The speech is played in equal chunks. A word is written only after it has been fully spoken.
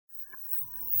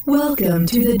Welcome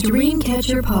to the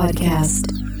Dreamcatcher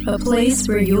Podcast, a place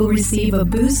where you'll receive a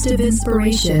boost of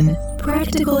inspiration,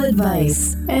 practical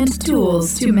advice, and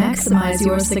tools to maximize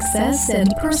your success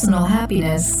and personal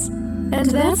happiness.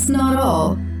 And that's not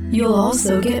all. You'll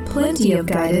also get plenty of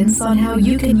guidance on how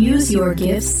you can use your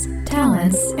gifts,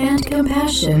 talents, and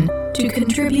compassion to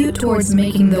contribute towards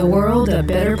making the world a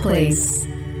better place.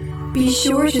 Be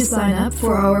sure to sign up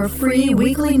for our free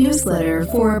weekly newsletter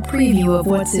for a preview of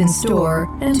what's in store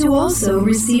and to also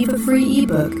receive a free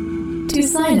ebook. To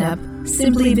sign up,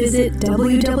 simply visit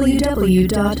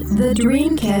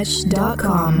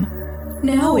www.thedreamcatch.com.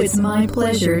 Now it's my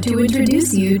pleasure to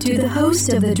introduce you to the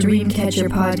host of the Dreamcatcher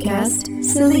podcast,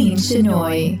 Celine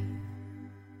Chenoy.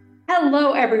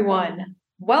 Hello, everyone.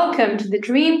 Welcome to the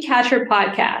Dreamcatcher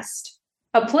podcast,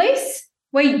 a place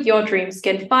where your dreams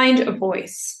can find a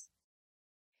voice.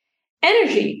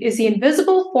 Energy is the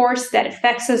invisible force that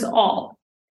affects us all.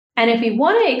 And if we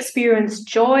want to experience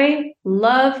joy,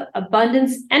 love,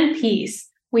 abundance, and peace,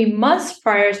 we must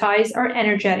prioritize our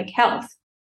energetic health.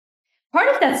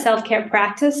 Part of that self-care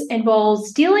practice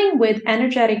involves dealing with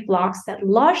energetic blocks that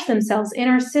lodge themselves in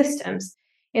our systems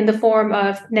in the form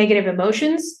of negative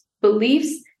emotions,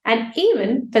 beliefs, and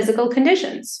even physical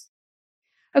conditions.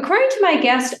 According to my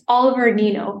guest, Oliver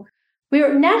Nin, we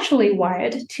are naturally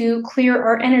wired to clear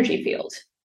our energy field.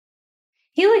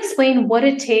 He'll explain what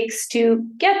it takes to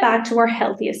get back to our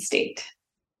healthiest state.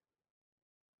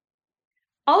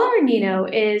 Oliver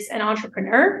Nin is an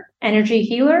entrepreneur, energy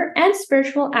healer, and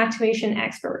spiritual activation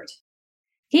expert.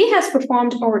 He has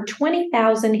performed over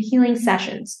 20,000 healing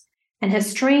sessions and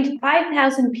has trained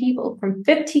 5,000 people from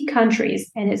 50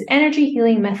 countries in his energy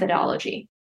healing methodology.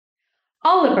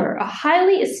 Oliver, a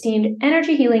highly esteemed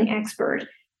energy healing expert,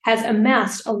 has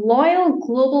amassed a loyal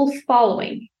global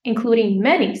following, including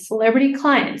many celebrity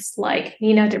clients like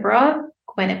Nina Dobrev,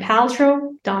 Gwyneth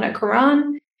Paltrow, Donna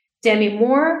Karan, Demi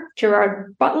Moore,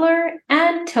 Gerard, Butler,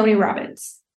 and Tony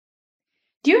Robbins.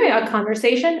 During our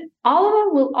conversation, Oliver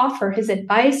will offer his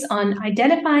advice on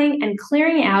identifying and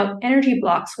clearing out energy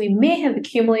blocks we may have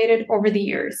accumulated over the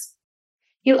years.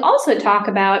 He'll also talk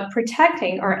about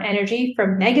protecting our energy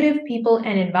from negative people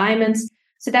and environments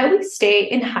so that we stay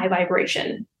in high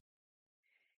vibration.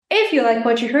 If you like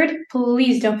what you heard,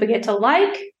 please don't forget to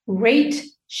like, rate,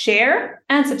 share,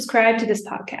 and subscribe to this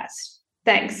podcast.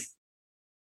 Thanks.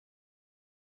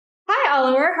 Hi,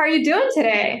 Oliver. How are you doing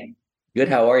today? Good.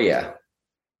 How are you?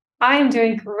 I am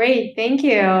doing great. Thank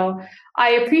you. I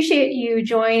appreciate you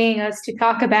joining us to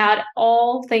talk about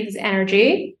all things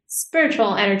energy,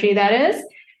 spiritual energy, that is.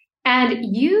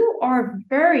 And you are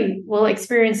very well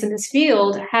experienced in this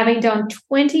field, having done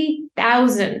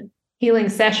 20,000 healing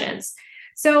sessions.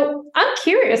 So I'm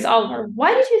curious, Oliver,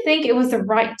 why did you think it was the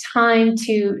right time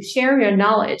to share your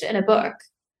knowledge in a book?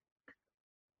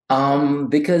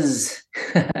 Because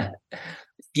a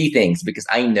few things, because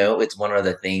I know it's one of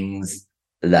the things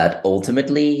that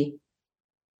ultimately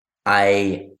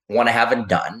I want to have it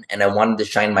done, and I wanted to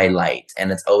shine my light.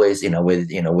 And it's always, with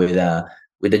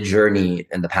the journey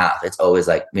and the path, it's always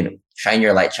like, shine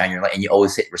your light, and you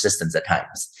always hit resistance at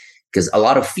times. Because a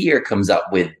lot of fear comes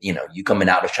up with, you coming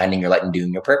out of shining your light and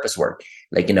doing your purpose work.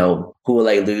 Like, who will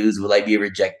I lose? Will I be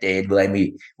rejected? Will I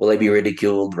be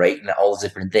ridiculed? Right? And all those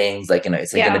different things. Like,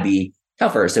 it's going to be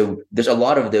tougher. So there's a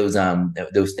lot of those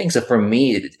things. So for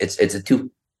me, it's a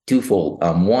twofold.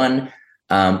 One,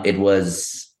 it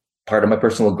was part of my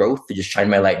personal growth to just shine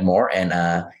my light more and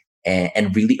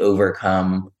really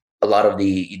overcome a lot of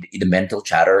the mental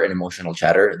chatter and emotional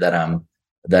chatter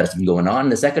that's been going on.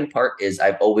 The second part is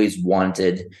I've always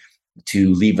wanted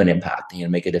to leave an impact,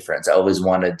 make a difference. I always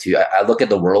wanted to. I look at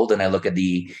the world and I look at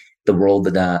the world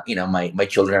that my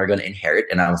children are going to inherit,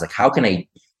 and I was like, how can I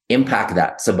impact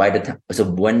that? So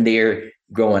when they're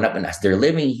growing up and as they're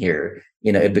living here,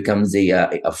 it becomes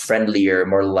a friendlier,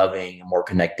 more loving, more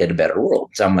connected, better world.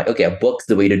 So I'm like, okay, a book's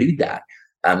the way to do that,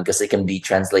 because it can be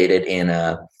translated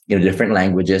in different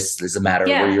languages. It doesn't matter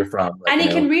where you're from. Like, and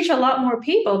it can reach a lot more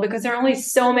people because there are only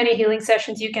so many healing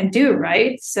sessions you can do,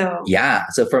 right? So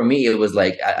So for me, it was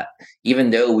like, even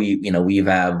though we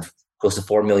have close to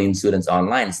 4 million students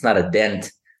online, it's not a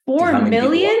dent. 4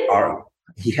 million?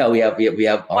 We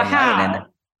have online, and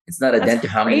it's not a dent to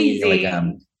how many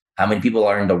how many people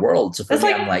are in the world. So for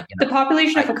me, I'm like, the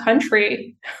population of a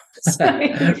country,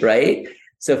 right?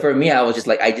 So for me, I was just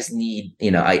like, I just need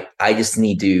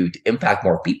to impact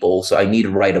more people. So I need to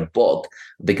write a book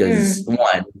because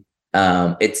one,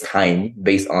 it's time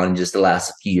based on just the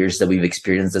last few years that we've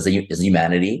experienced as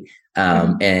humanity.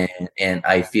 And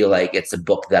I feel like it's a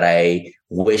book that I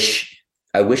wish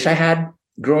I had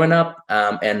growing up.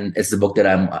 And it's the book that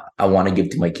I want to give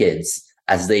to my kids.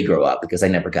 as they grow up, because I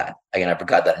never got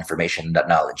that information, that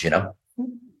knowledge,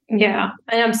 Yeah.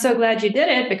 And I'm so glad you did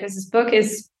it, because this book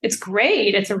it's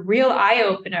great. It's a real eye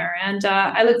opener. And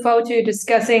I look forward to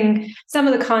discussing some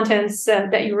of the contents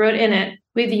that you wrote in it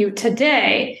with you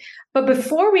today. But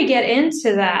before we get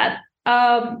into that,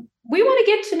 we want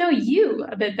to get to know you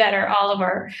a bit better,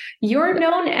 Oliver. You're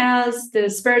known as the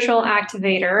spiritual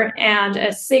activator and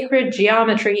a sacred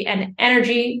geometry and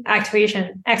energy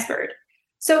activation expert.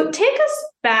 So take us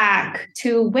back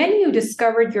to when you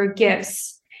discovered your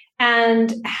gifts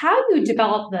and how you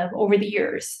developed them over the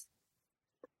years.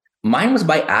 Mine was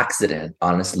by accident,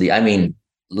 honestly. I mean,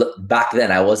 back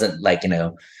then I wasn't like,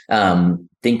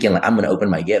 thinking like I'm going to open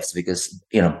my gifts, because,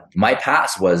 my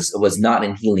past was not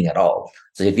in healing at all.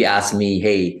 So if you ask me,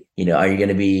 hey, are you going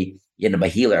to be, a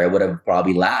healer, I would have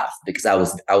probably laughed, because I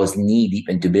was knee deep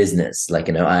into business. Like,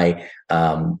 I,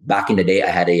 back in the day,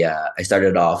 I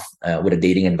started off with a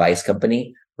dating advice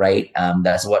company. Right.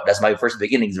 That's my first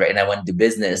beginnings. Right. And I went into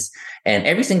business, and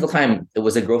every single time it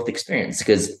was a growth experience,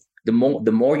 because the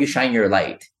more you shine your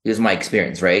light, here's my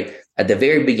experience, right? At the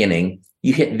very beginning,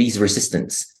 you hit these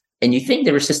resistance, and you think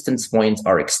the resistance points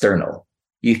are external.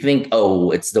 You think, oh,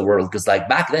 it's the world. Because like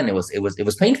back then it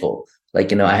was painful.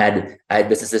 Like, I had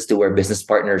businesses to where business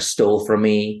partners stole from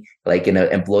me, like,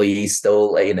 employees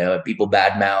stole, people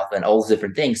badmouth and all those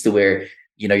different things, to where,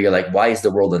 you're like, why is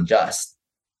the world unjust?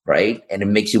 Right. And it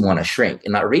makes you want to shrink,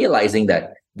 and not realizing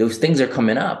that those things are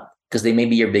coming up because they may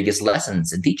be your biggest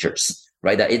lessons and teachers,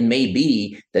 right? That it may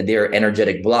be that there are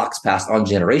energetic blocks passed on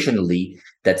generationally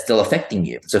that's still affecting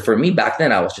you. So for me back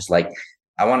then, I was just like,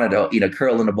 I wanted to,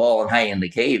 curl in a ball and hide in the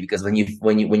cave, because when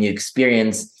you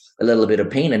experience a little bit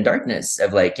of pain and darkness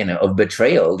of like, of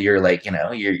betrayal, you're like,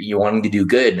 you're wanting to do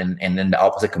good, and then the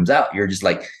opposite comes out. You're just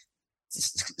like,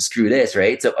 screw this,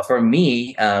 right? So for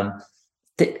me,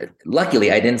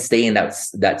 luckily I didn't stay in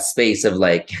that space of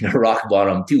like rock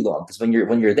bottom too long, because when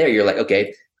you're there, you're like,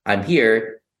 okay, I'm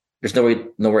here, there's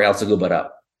nowhere else to go but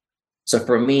up. So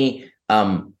for me,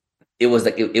 it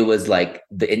was like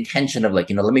the intention of like,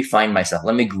 let me find myself,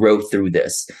 let me grow through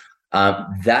this.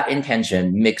 That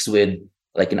intention mixed with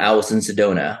like, I was in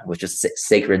Sedona, which is a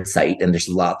sacred site, and there's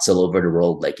lots all over the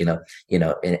world, like, in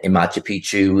Machu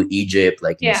Picchu, Egypt,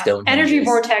 like, Stonehenge. Energy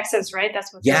vortexes, right?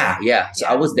 That's what. Yeah. So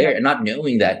I was there, and not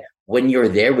knowing that when you're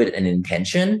there with an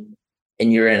intention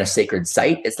and you're in a sacred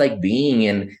site, it's like being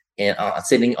in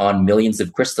sitting on millions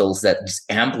of crystals that just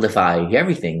amplify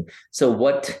everything. So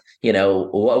what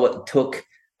took,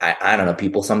 I don't know,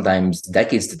 people sometimes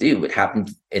decades to do, it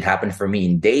happened for me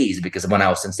in days, because when I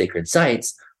was in sacred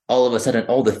sites, all of a sudden,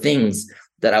 all the things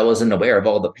that I wasn't aware of,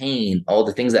 all the pain, all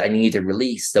the things that I needed to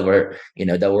release that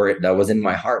was in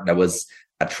my heart, that was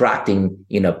attracting,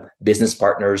 business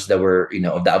partners that were,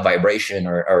 of that vibration,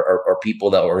 or people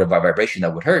that were of that vibration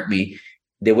that would hurt me,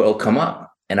 they would all come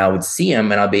up, and I would see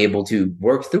them, and I'll be able to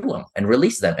work through them and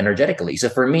release them energetically. So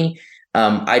for me,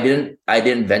 I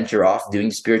didn't venture off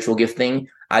doing spiritual gifting.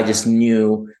 I just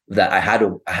knew that I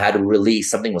had to release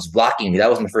something was blocking me. That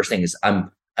was my first thing, is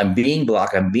I'm being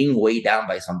blocked. I'm being weighed down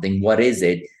by something. What is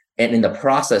it? And in the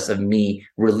process of me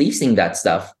releasing that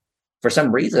stuff, for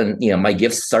some reason, my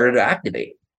gifts started to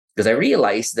activate, because I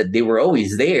realized that they were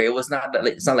always there. It's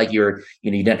not like you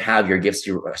didn't have your gifts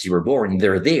as you were born.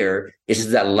 They're there. It's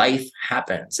just that life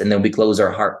happens, and then we close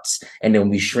our hearts, and then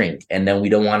we shrink, and then we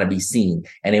don't want to be seen,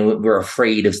 and then we're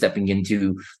afraid of stepping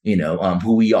into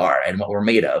who we are and what we're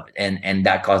made of, and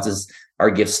that causes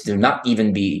our gifts to not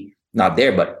even be not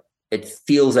there, but it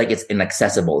feels like it's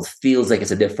inaccessible. It feels like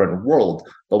it's a different world.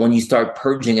 But when you start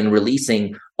purging and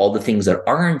releasing all the things that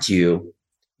aren't you,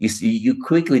 you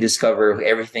quickly discover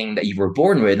everything that you were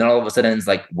born with. And all of a sudden it's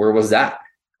like, where was that?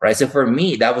 Right. So for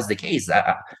me, that was the case.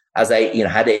 As I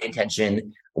had the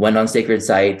intention, went on sacred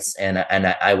sites, and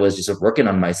I was just working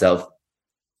on myself.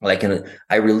 Like,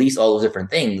 I released all those different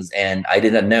things, and I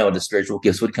didn't know the spiritual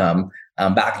gifts would come.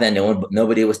 Back then,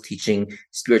 nobody was teaching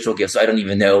spiritual gifts, so I don't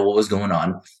even know what was going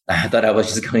on. I thought I was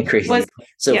just going crazy.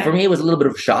 For me, it was a little bit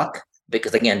of shock,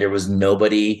 because again, there was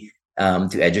nobody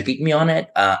to educate me on it.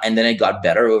 And then it got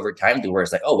better over time, to where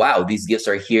it's like, oh wow, these gifts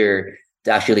are here to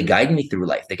actually guide me through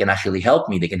life. They can actually help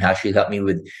me. They can actually help me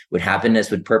with happiness,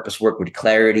 with purpose work, with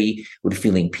clarity, with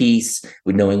feeling peace,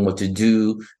 with knowing what to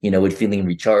do, with feeling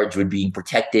recharged, with being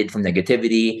protected from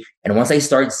negativity. And once I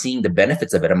started seeing the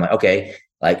benefits of it, I'm like, okay,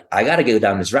 like I got to go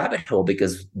down this rabbit hole,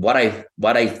 because what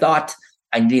I thought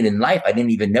I needed in life, I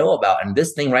didn't even know about. And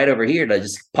this thing right over here that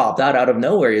just popped out of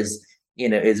nowhere is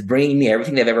bringing me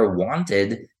everything I've ever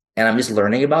wanted. And I'm just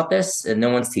learning about this, and no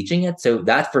one's teaching it. So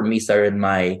that for me started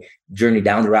my journey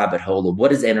down the rabbit hole of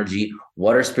what is energy,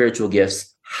 what are spiritual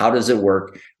gifts, how does it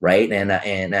work, right? And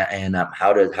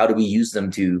how do we use them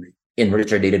to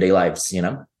enrich our day-to-day lives, you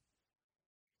know?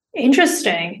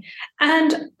 Interesting.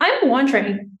 And I'm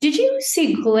wondering, did you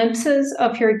see glimpses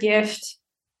of your gift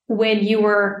when you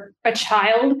were a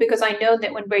child? Because I know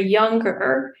that when we're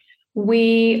younger,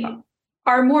 we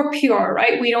are more pure,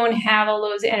 right? We don't have all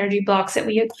those energy blocks that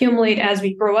we accumulate as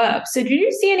we grow up. So did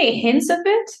you see any hints of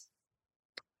it?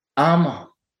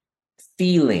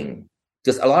 Feeling,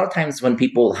 because a lot of times when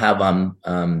people have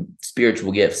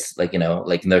spiritual gifts, like, you know,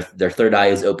 like their third eye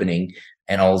is opening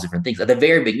and all those different things at the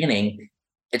very beginning,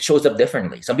 it shows up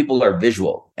differently. Some people are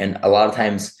visual, and a lot of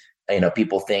times, you know,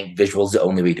 people think visual is the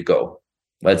only way to go.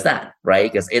 But it's not,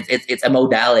 right? Because it's a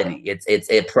modality. It's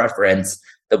a preference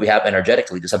that we have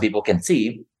energetically. Some people can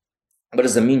see, but it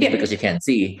doesn't mean just because you can't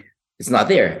see, it's not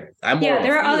there.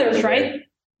 There are others, right?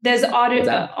 There's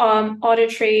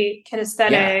auditory,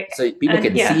 kinesthetic. Yeah. So people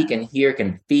can see, can hear,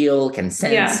 can feel, can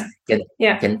sense,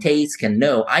 can taste, can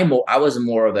know. I was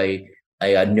more of a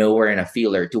knower and a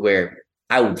feeler, to where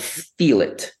I would feel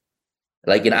it.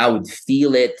 Like, you know, I would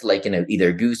feel it, like, you know,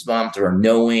 either goosebumps or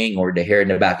knowing, or the hair in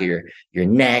the back of your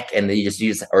neck. And then you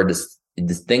just, or this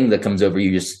thing that comes over you,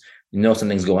 just know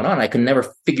something's going on. I could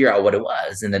never figure out what it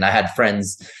was. And then I had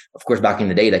friends, of course, back in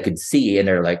the day that could see, and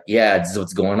they're like, yeah, this is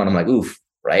what's going on. I'm like, oof.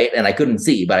 Right. And I couldn't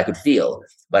see, but I could feel.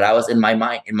 But I was in my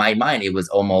mind, it was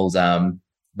almost,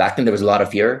 back then there was a lot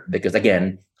of fear, because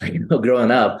again, you know,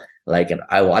 growing up, like, and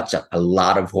I watched a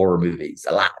lot of horror movies,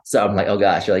 a lot. So I'm like, oh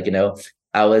gosh, like, you know,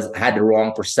 I had the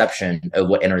wrong perception of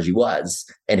what energy was.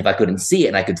 And if I couldn't see it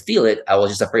and I could feel it, I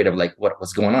was just afraid of like,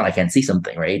 what's going on? I can't see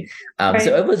something. Right.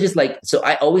 So it was just like, so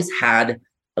I always had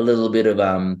a little bit of,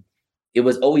 it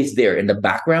was always there in the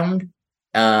background.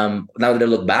 Now that I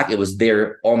look back, it was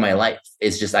there all my life.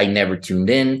 It's just, I never tuned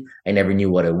in. I never knew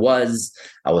what it was.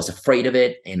 I was afraid of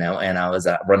it, you know, and I was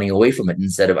running away from it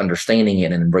instead of understanding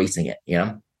it and embracing it, you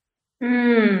know?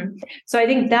 So I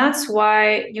think that's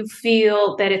why you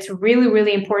feel that it's really,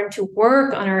 really important to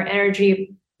work on our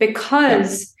energy,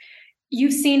 because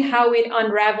you've seen how it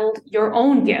unraveled your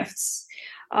own gifts.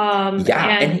 And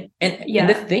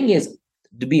the thing is,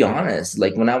 to be honest,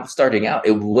 like when I was starting out,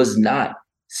 it was not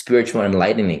spiritual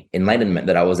enlightenment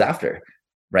that I was after,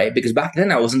 right? Because back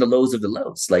then I was in the lows of the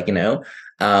lows, like, you know,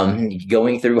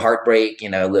 going through heartbreak, you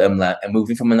know, I'm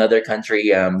moving from another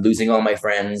country, losing all my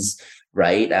friends,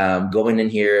 right? Going in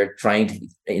here, trying to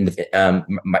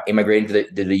immigrating to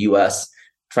the US,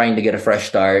 trying to get a fresh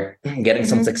start, getting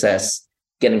some success,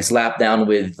 getting slapped down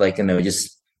with, like, you know,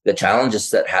 just the challenges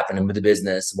that happen with the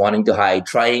business, wanting to hide,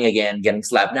 trying again, getting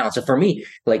slapped down. So for me,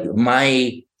 like,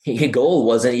 my goal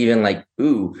wasn't even like,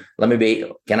 ooh,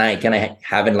 can I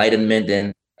have enlightenment,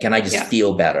 and can I just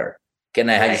feel better? Can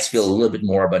I just feel a little bit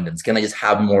more abundance? Can I just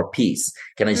have more peace?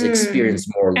 Can I just experience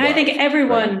more love? And I think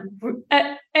everyone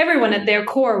at their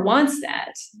core wants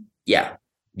that. Yeah.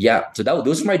 So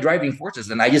those were my driving forces.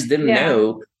 And I just didn't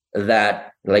know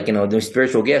that, like, you know, those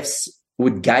spiritual gifts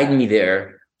would guide me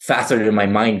there faster than my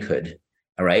mind could.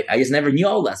 All right. I just never knew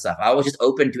all that stuff. I was just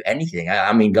open to anything.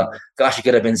 I mean, gosh, it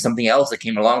could have been something else that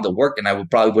came along that worked, and I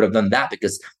would have done that,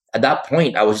 because at that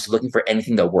point I was just looking for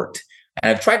anything that worked.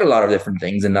 And I've tried a lot of different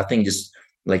things, and nothing just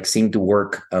like seemed to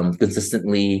work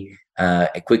consistently,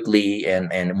 quickly,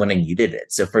 and when I needed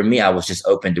it. So for me, I was just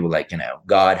open to, like, you know,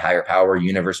 God, higher power,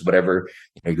 universe, whatever,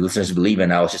 you know, your listeners believe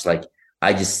in. I was just like,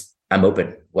 I'm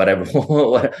open, whatever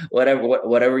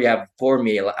you have for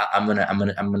me, I'm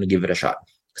gonna give it a shot.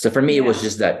 So for me, it was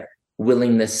just that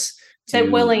willingness.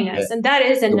 And that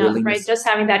is enough, right? Just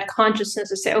having that consciousness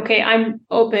to say, okay, I'm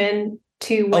open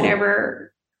to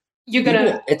whatever you're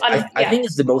gonna. I think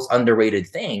it's the most underrated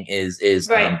thing is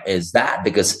that,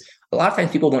 because a lot of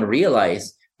times people don't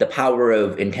realize the power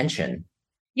of intention.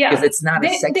 Yeah, because it's not.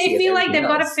 They feel like they've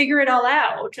got to figure it all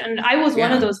out, and I was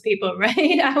one of those people,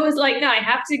 right? I was like, no, I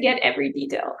have to get every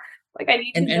detail. Like, I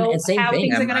need to know how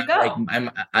things are gonna go.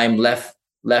 I'm left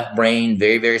brain,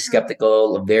 very, very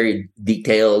skeptical, very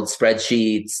detailed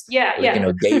spreadsheets. You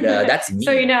know, data. That's me.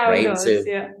 So you know how right? it goes. So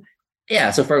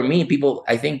so for me,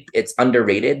 I think it's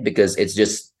underrated because it's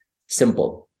just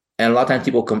simple. And a lot of times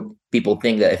people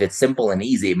think that if it's simple and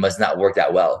easy, it must not work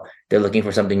that well. They're looking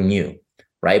for something new,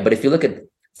 right? But if you look at,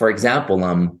 for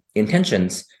example,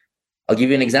 intentions, I'll give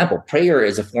you an example. Prayer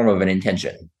is a form of an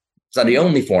intention. It's not the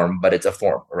only form, but it's a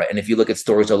form, right? And if you look at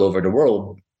stories all over the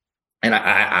world, and I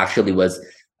actually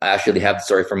have the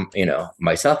story from, you know,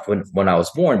 myself when I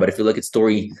was born. But if you look at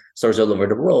stories all over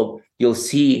the world, you'll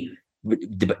see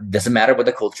it doesn't matter what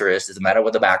the culture is, doesn't matter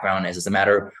what the background is, doesn't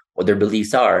matter what their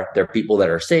beliefs are. There are people that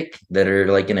are sick, that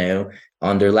are, like, you know,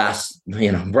 on their last,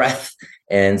 you know, breath,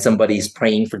 and somebody's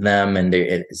praying for them, and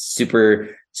they're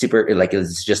super super, like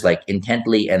it's just like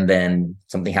intently, and then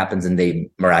something happens and they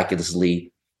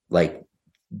miraculously like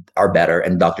are better,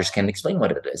 and doctors can't explain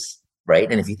what it is,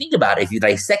 right? And if you think about it, if you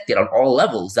dissect it on all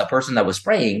levels, that person that was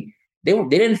praying, they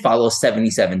didn't follow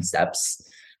 77 steps,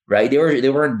 right? They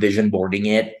weren't vision boarding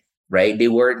it, right? They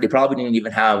probably didn't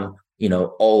even have, you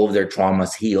know, all of their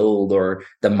traumas healed, or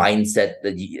the mindset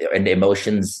and the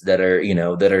emotions that are, you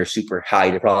know, that are super high.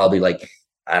 They're probably like,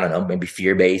 I don't know, maybe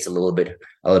fear-based, a little bit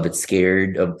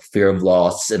scared of fear of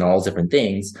loss and all different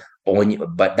things.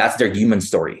 But that's their human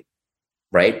story,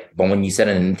 right? But when you set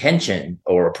an intention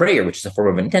or a prayer, which is a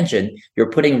form of intention,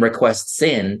 you're putting requests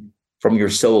in from your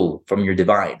soul, from your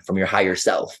divine, from your higher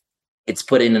self. It's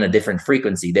put in a different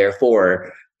frequency.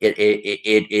 Therefore,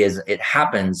 it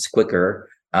happens quicker.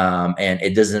 And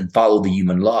it doesn't follow the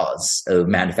human laws of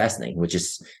manifesting, which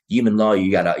is human law.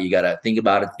 You gotta think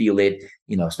about it, feel it,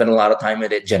 you know, spend a lot of time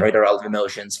with it, generate a lot of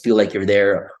emotions, feel like you're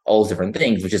there, all those different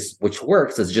things, which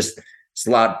works. It's a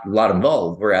lot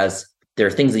involved. Whereas there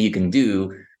are things that you can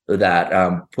do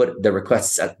that put the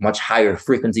requests at much higher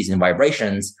frequencies and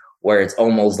vibrations, where it's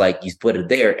almost like you put it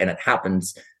there and it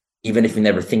happens, even if you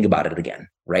never think about it again,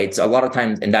 right? So a lot of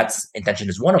times, and that's intention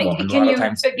is one of them. Can you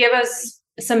give us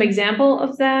some example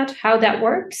of that, how that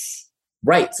works?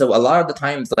 Right. So a lot of the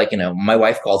times, like, you know, my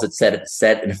wife calls it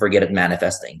set and forget it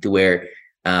manifesting, to where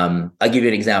I'll give you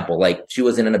an example. Like, she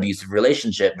was in an abusive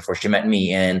relationship before she met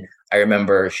me. And I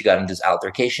remember she got into this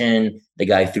altercation. The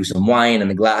guy threw some wine in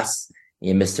the glass.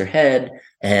 He missed her head.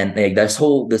 And like this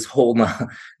whole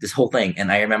thing.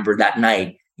 And I remember that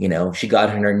night, you know, she got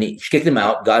on her knees, she kicked him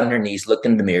out, got on her knees, looked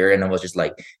in the mirror, and I was just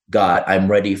like, God, I'm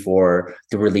ready to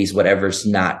release whatever's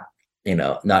not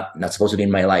supposed to be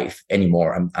in my life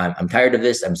anymore. I'm tired of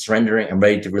this. I'm surrendering. I'm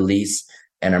ready to release,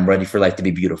 and I'm ready for life to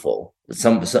be beautiful.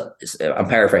 I'm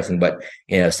paraphrasing, but,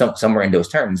 you know, somewhere in those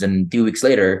terms. And 2 weeks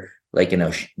later, like, you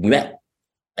know, we met,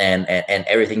 and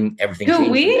everything 2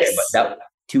 changed weeks. there. But that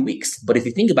 2 weeks. But if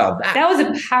you think about that, that was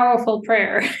a powerful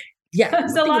prayer. Yeah,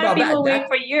 because a lot of people wait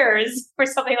for years for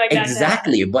something like that.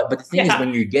 Exactly. But the thing is,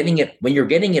 when you're getting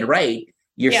it right,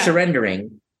 you're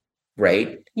surrendering.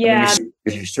 Right? Yeah.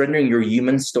 You're surrendering your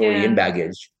human story and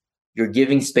baggage. You're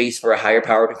giving space for a higher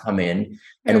power to come in.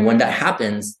 And when that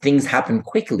happens, things happen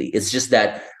quickly. It's just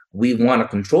that we want to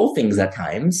control things at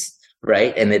times,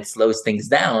 right? And it slows things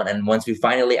down. And once we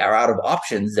finally are out of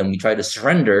options, then we try to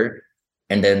surrender,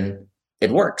 and then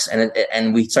it works.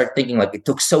 And we start thinking like, it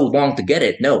took so long to get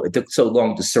it. No, it took so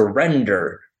long to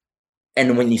surrender.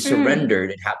 And when you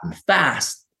surrendered, it happened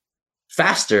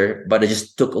faster, but it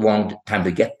just took a long time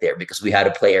to get there, because we had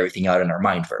to play everything out in our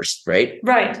mind first, right?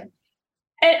 Right.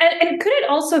 And could it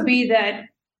also be that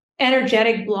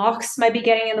energetic blocks might be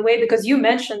getting in the way? Because you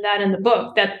mentioned that in the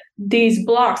book, that these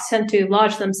blocks tend to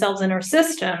lodge themselves in our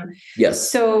system.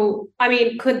 Yes. So, I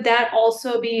mean, could that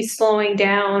also be slowing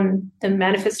down the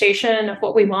manifestation of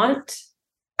what we want?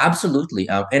 Absolutely.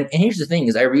 And here's the thing: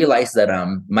 is I realized that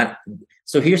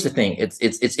so here's the thing.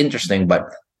 It's interesting, but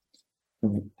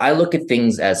I look at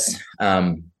things as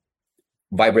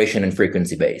vibration and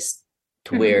frequency based,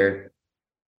 to where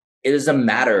it doesn't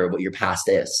matter what your past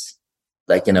is.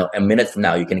 Like, you know, a minute from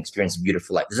now, you can experience a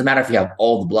beautiful life. It doesn't matter if you have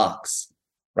all the blocks,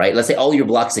 right? Let's say all your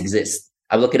blocks exist.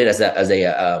 I look at it as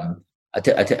a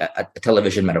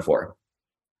television metaphor.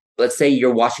 Let's say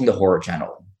you're watching the horror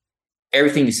channel.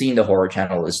 Everything you see in the horror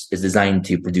channel is designed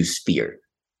to produce fear.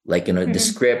 Like, you know, the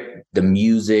script, the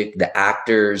music, the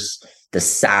actors, the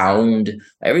sound,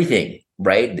 everything,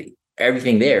 right?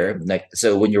 Everything there. Like,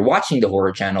 so when you're watching the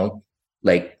horror channel,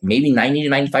 like maybe 90 to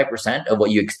 95% of what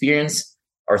you experience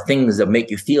are things that make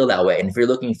you feel that way. And if you're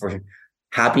looking for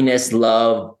happiness,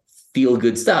 love, feel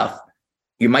good stuff,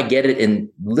 you might get it in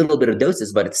a little bit of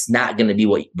doses, but it's not going to be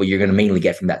what you're going to mainly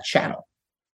get from that channel.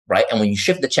 Right. And when you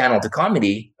shift the channel to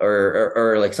comedy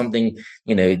or like something,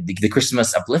 you know, the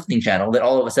Christmas uplifting channel, then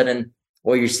all of a sudden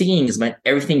what you're seeing is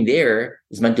everything there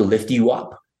is meant to lift you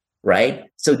up. Right.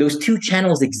 So those two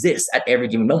channels exist at every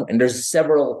given moment. And there's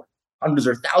several hundreds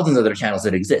or thousands of other channels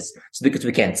that exist. So because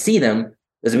we can't see them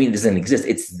doesn't mean it doesn't exist.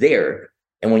 It's there.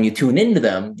 And when you tune into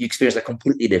them, you experience a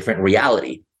completely different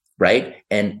reality. Right.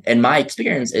 And my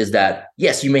experience is that,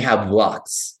 yes, you may have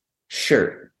blocks.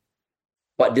 Sure.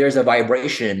 But there's a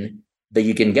vibration that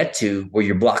you can get to where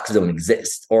your blocks don't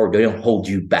exist or they don't hold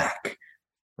you back.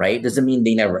 Right? Doesn't mean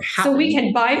they never happen. So we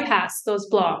can bypass those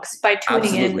blocks by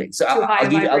tuning in. So I'll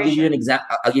give you an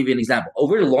example.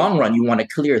 Over the long run, you want to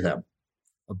clear them.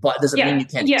 But doesn't mean you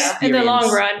can't experience. In the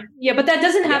long run. Yeah, but that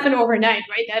doesn't happen overnight,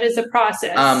 right? That is a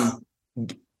process.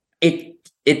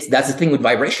 That's the thing with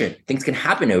vibration. Things can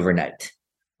happen overnight.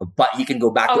 but you can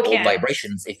go back to old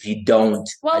vibrations if you don't.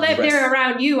 Well, if they're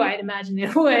around you, I'd imagine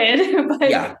it would. But,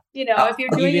 yeah. If you're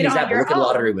doing it on your look own. At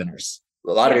lottery winners.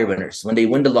 Lottery winners. When they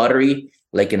win the lottery,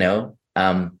 they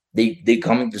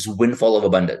come in this windfall of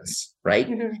abundance, right?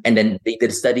 Mm-hmm. And then they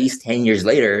did studies 10 years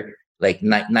later, like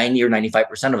 90 or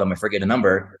 95% of them, I forget the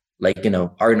number,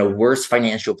 are in a worse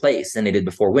financial place than they did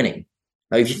before winning.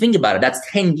 Now, if you think about it, that's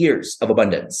 10 years of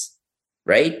abundance,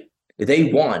 right? They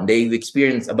won. They've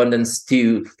experienced abundance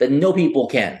that no people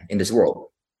can in this world.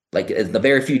 Like the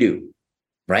very few do,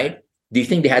 right? Do you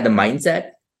think they had the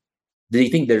mindset? Do you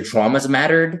think their traumas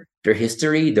mattered? Their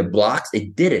history, their blocks?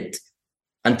 It didn't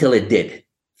until it did,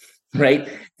 right?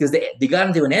 Because they got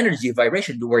into an energy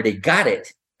vibration where they got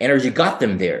it. Energy got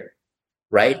them there,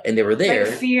 right? And they were there.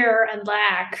 Like fear and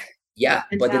lack. Yeah,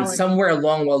 mentality. But then somewhere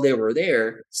along while they were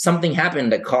there, something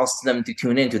happened that caused them to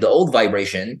tune into the old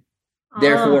vibration.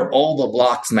 Therefore, all the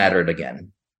blocks mattered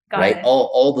again, right?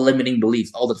 All the limiting beliefs,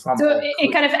 all the trauma. So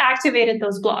it kind of activated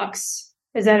those blocks.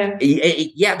 Is that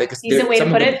yeah? Because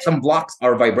some blocks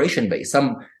are vibration based.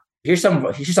 Here's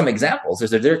some examples.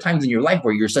 There are times in your life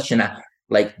where you're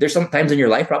there's some times in your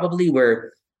life probably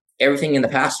where everything in the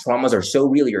past traumas are so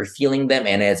real, you're feeling them,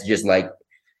 and it's just like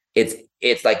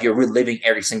it's like you're reliving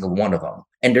every single one of them.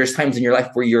 And there's times in your life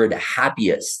where you're the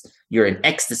happiest, you're in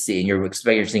ecstasy, and you're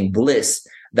experiencing bliss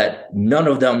that none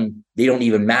of them, they don't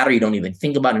even matter. You don't even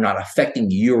think about it. They're not affecting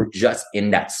you. You're just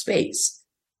in that space,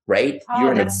 right?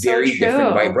 You're in a very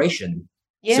different vibration.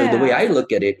 Yeah. So the way I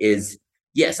look at it is,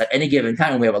 yes, at any given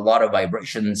time, we have a lot of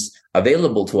vibrations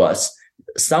available to us.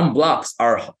 Some blocks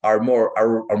are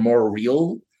more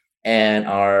real and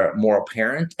are more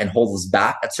apparent and hold us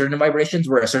back at certain vibrations,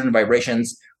 where at certain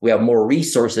vibrations, we have more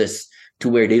resources to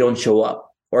where they don't show up.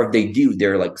 Or if they do,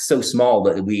 they're like so small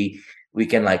that we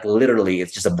can like literally,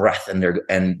 it's just a breath and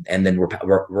then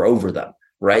we're over them,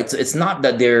 right? So it's not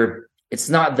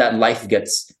that life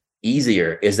gets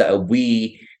easier, is that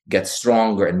we get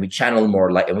stronger and we channel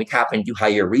more light and we tap into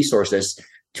higher resources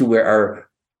to where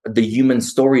the human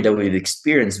story that we've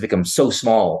experienced becomes so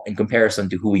small in comparison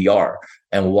to who we are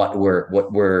and what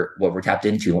we're tapped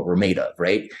into, what we're made of,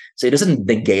 right? So it doesn't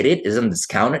negate it doesn't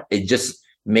discount it. It just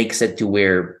makes it to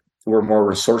where we're more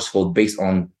resourceful based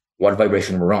on what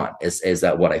vibration we're on. Is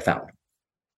that what I found?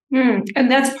 And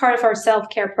that's part of our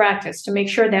self-care practice, to make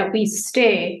sure that we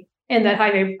stay in that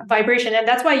high vibration. And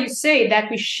that's why you say that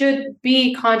we should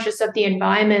be conscious of the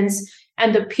environments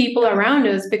and the people around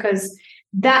us, because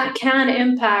that can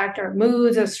impact our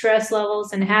moods, our stress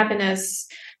levels, and happiness.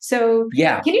 So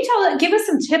can you give us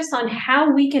some tips on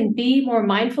how we can be more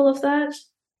mindful of that?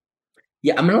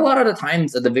 Yeah, I mean, a lot of the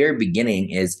times at the very beginning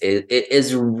is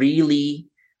really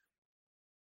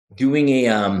doing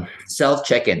a self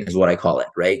check-in is what I call it,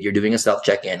 right? You're doing a self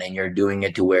check-in and you're doing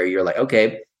it to where you're like,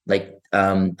 okay, like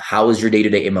how is your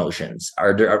day-to-day emotions?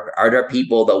 Are there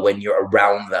people that when you're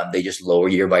around them, they just lower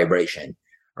your vibration,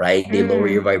 right? They lower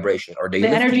your vibration, or they the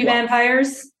energy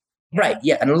vampires. Right.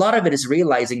 Yeah. And a lot of it is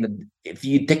realizing that if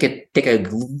you take a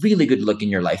really good look in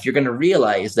your life, you're going to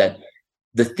realize that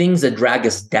the things that drag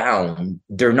us down,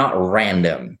 they're not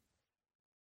random.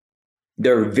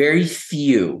 There are very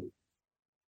few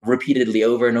repeatedly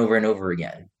over and over and over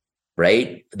again,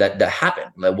 right? That happen,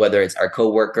 like whether it's our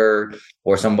coworker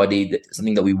or something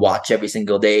that we watch every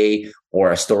single day,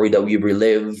 or a story that we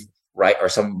relive, right? Or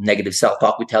some negative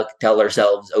self-talk we tell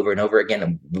ourselves over and over again.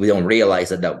 And we don't realize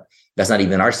that's not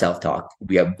even our self-talk.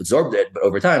 We have absorbed it, but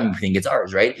over time we think it's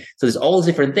ours, right? So there's all these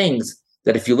different things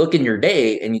that if you look in your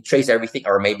day and you trace everything,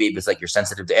 or maybe it's like you're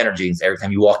sensitive to energy, and every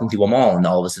time you walk into a mall and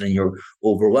all of a sudden you're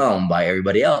overwhelmed by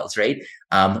everybody else, right?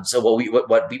 So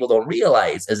what people don't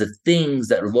realize is the things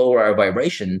that lower our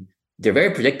vibration, they're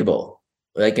very predictable,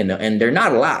 and they're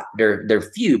not a lot. They're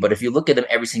few, but if you look at them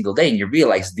every single day and you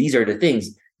realize these are the things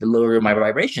that lower my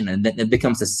vibration, and then it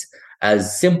becomes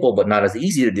as simple but not as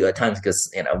easy to do at times,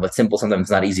 because what's simple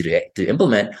sometimes not easy to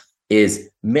implement, is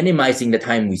minimizing the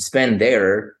time we spend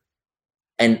there.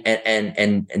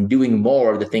 And doing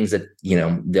more of the things that,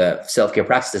 the self-care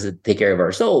practices that take care of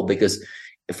our soul. Because,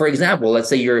 for example, let's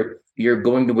say you're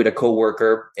going with a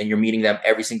coworker and you're meeting them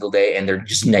every single day and they're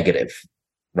just negative,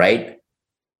 right?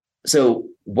 So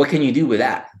what can you do with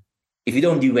that? If you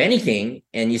don't do anything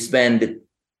and you spend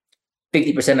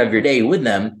 50% of your day with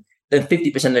them, then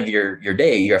 50% of your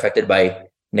day you're affected by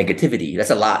negativity.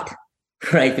 That's a lot,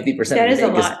 right? 50%. That is a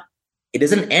lot. It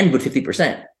doesn't end with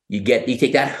 50%. You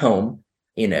take that home.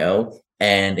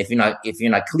 And if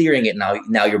you're not clearing it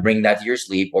now you're bringing that to your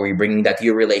sleep, or you're bringing that to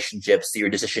your relationships, to your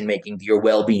decision making, to your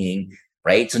well-being,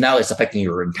 right? So now it's affecting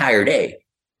your entire day.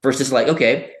 Versus like,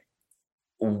 okay,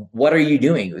 what are you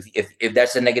doing? If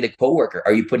that's a negative coworker,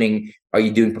 are you doing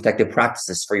protective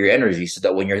practices for your energy so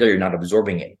that when you're there, you're not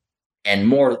absorbing it? And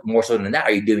more so than that,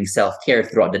 are you doing self-care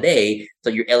throughout the day so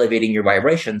you're elevating your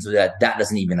vibration so that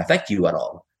doesn't even affect you at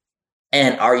all?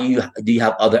 And do you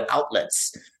have other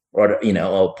outlets, or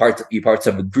parts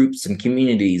of groups and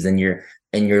communities, and you're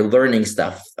learning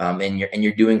stuff, and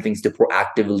you're doing things to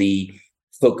proactively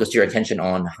focus your attention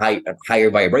on higher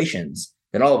vibrations?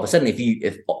 Then all of a sudden,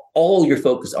 if all you're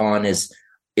focused on is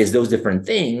those different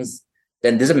things,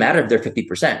 then it doesn't matter if they're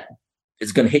 50%.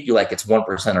 It's going to hit you like it's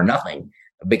 1% or nothing,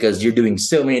 because you're doing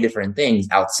so many different things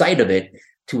outside of it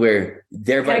to where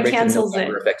their vibration no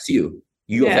longer affects you.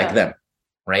 You affect them,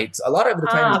 right? So a lot of the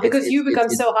time, because you become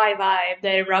so high vibe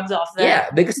that it rubs off them.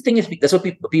 Yeah, because the thing is, that's what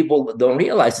people don't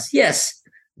realize is, yes,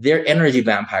 they're energy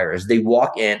vampires. They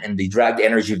walk in and they drag the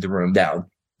energy of the room down.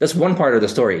 That's one part of the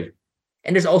story.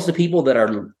 And there's also people that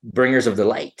are bringers of the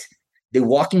light. They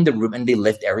walk in the room and they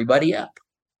lift everybody up,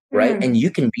 right? And you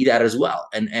can be that as well.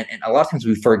 And a lot of times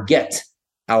we forget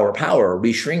our power.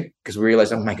 We shrink because we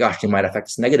realize, oh my gosh, they might affect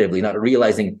us negatively, not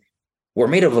realizing we're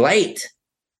made of light.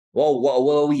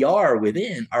 Well, we are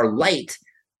within. Our light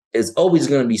is always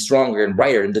going to be stronger and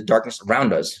brighter than the darkness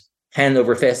around us, hand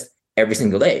over fist, every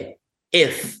single day.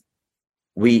 If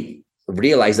we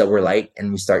realize that we're light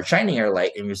and we start shining our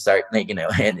light and we start,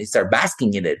 and start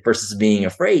basking in it versus being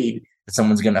afraid that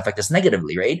someone's going to affect us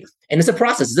negatively, right? And it's a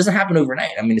process. It doesn't happen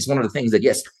overnight. I mean, it's one of the things that,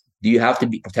 yes, do you have to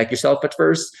protect yourself at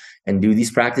first and do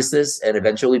these practices and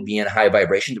eventually be in high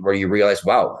vibration where you realize,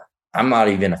 wow, I'm not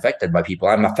even affected by people.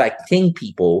 I'm affecting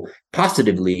people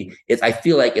positively. I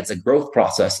feel like it's a growth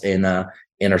process in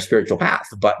our spiritual path.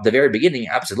 But the very beginning,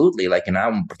 absolutely.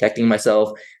 I'm protecting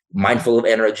myself, mindful of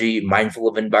energy, mindful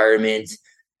of environment,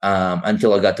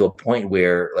 until I got to a point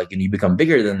where, when you become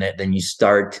bigger than that, then you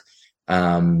start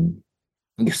really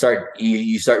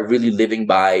living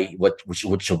by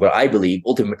which I believe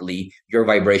ultimately your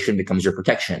vibration becomes your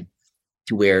protection,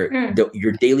 to where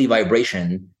your daily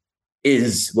vibration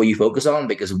is what you focus on,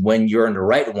 because when you're in the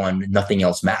right one, nothing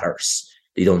else matters.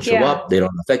 They don't show up, they don't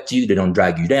affect you, they don't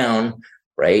drag you down,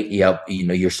 right?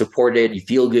 You're supported, you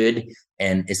feel good,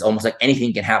 and it's almost like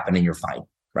anything can happen and you're fine,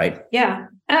 right? Yeah.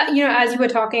 As you were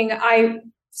talking,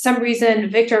 some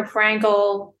reason Viktor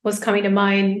Frankl was coming to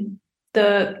mind,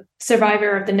 the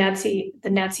survivor of the Nazi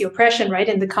oppression, right,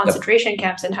 in the concentration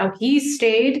camps, and how he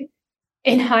stayed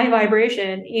in high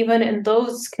vibration even in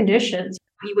those conditions.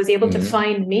 He was able to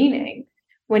find meaning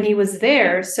when he was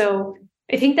there. So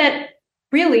I think that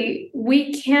really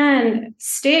we can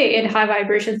stay in high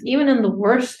vibrations even in the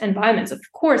worst environments. Of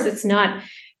course,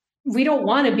 we don't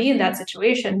want to be in that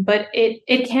situation, but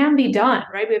it can be done,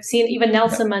 right? We've seen even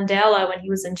Nelson Mandela when he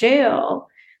was in jail,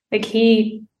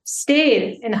 he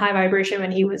stayed in high vibration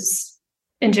when he was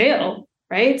in jail,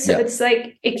 right? So it's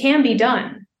it can be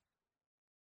done.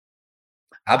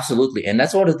 Absolutely. And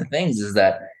that's one of the things, is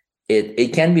that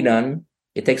it can be done.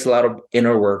 It takes a lot of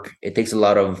inner work. It takes a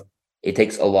lot of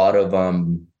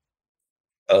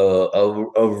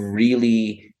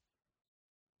really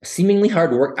seemingly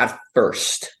hard work at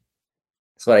first.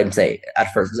 That's what I'm saying,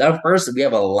 at first. Because at first we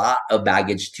have a lot of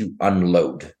baggage to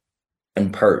unload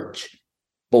and purge.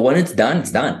 But when it's done,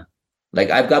 it's done.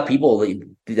 I've got people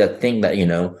that think that,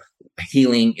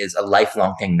 healing is a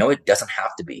lifelong thing. No, it doesn't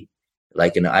have to be.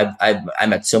 I've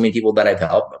met so many people that I've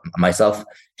helped, myself,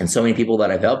 and so many people that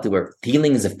I've helped, where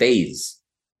healing is a phase,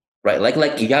 right?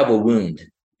 Like you have a wound.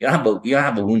 You don't have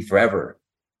a wound forever,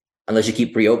 unless you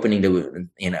keep reopening the wound,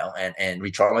 and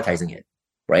re-traumatizing it,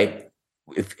 right?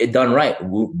 If it done right,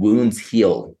 wounds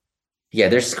heal. Yeah,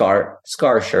 there's scar,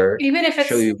 sure. Even if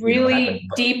it's really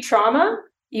deep trauma,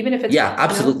 even if it's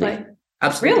absolutely,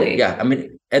 absolutely, really, yeah. I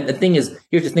mean, and the thing is,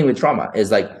 here's the thing with trauma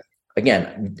is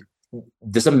again.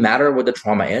 Doesn't matter what the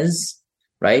trauma is,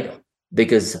 right?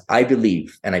 Because I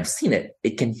believe, and I've seen it,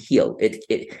 it can heal. It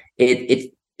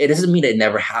doesn't mean it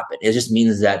never happened. It just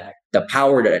means that the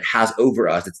power that it has over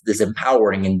us, it's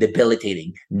disempowering and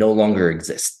debilitating, no longer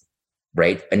exists,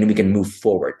 right? And we can move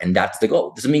forward. And that's the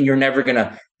goal. Doesn't mean you're never going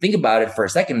to think about it for a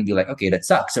second and be like, okay, that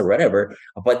sucks or whatever.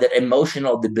 But that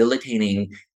emotional,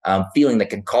 debilitating feeling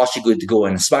that can cause you to go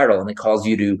in a spiral, and it cause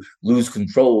you to lose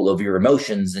control of your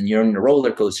emotions, and you're in a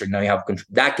roller coaster. Now you have control.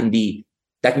 That can be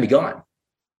gone,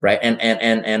 right?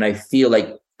 And I feel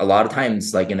like a lot of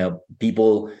times,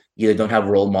 people either don't have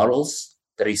role models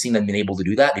that have seen them been able to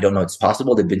do that. They don't know it's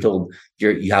possible. They've been told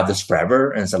you have this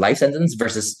forever and it's a life sentence,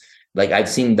 versus I've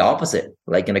seen the opposite.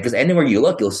 Because anywhere you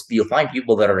look, you'll find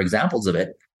people that are examples of it,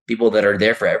 people that are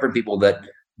there forever, people that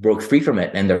broke free from it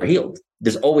and they're healed.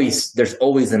 There's always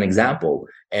an example.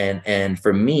 And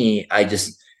for me,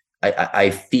 I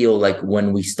feel like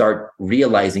when we start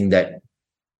realizing that,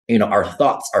 our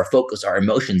thoughts, our focus, our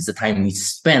emotions, the time we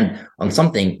spend on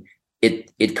something,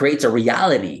 it creates a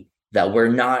reality that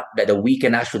we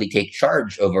can actually take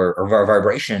charge of our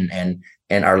vibration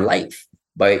and our life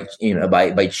by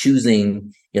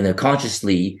choosing,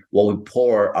 consciously what we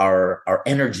pour our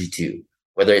energy to,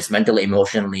 whether it's mentally,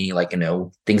 emotionally, like,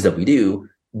 things that we do.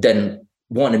 Then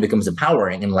one, it becomes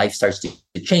empowering, and life starts to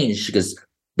change, because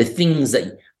the things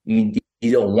that you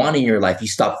don't want in your life, you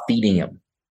stop feeding them.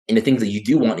 And the things that you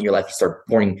do want in your life, you start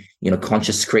pouring,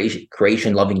 conscious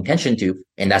creation, loving intention to,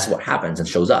 and that's what happens and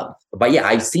shows up. But yeah,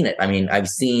 I've seen it. I mean, I've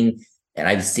seen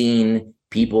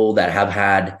people that have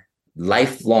had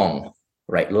lifelong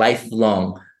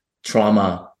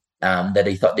trauma, that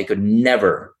they thought they could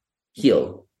never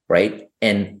heal, right?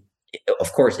 And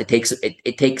of course, it takes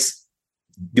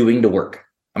doing the work.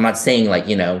 I'm not saying like,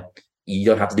 you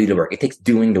don't have to do the work. It takes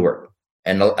doing the work.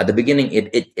 And at the beginning,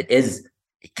 it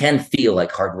can feel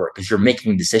like hard work, because you're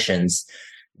making decisions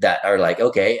that are like,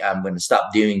 okay, I'm going to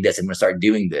stop doing this. I'm going to start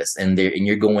doing this. And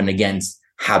you're going against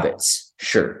habits.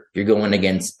 Sure. You're going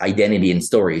against identity and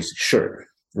stories. Sure.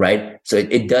 Right. So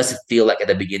it does feel like at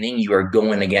the beginning you are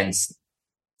going against,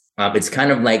 it's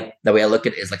kind of like, the way I look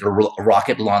at it is like a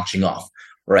rocket launching off,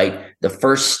 right? The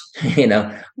first, you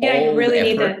really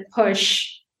need to push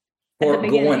for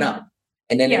going up.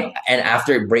 And then, and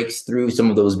after it breaks through some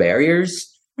of those barriers,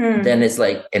 then it's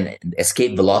like an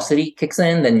escape velocity kicks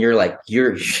in. Then you're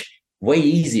way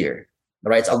easier,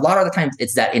 right? So a lot of the times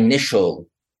it's that initial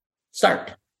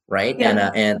start, right? Yeah.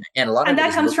 And a lot and of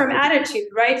that comes from attitude,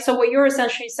 right? So what you're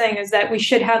essentially saying is that we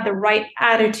should have the right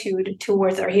attitude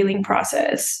towards our healing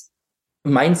process.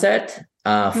 Mindset,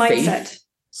 faith,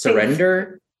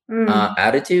 surrender,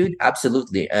 attitude,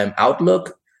 absolutely.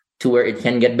 Outlook to where it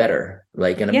can get better.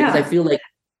 Like, because I feel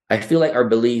like our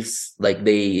beliefs, like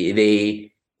they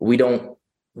can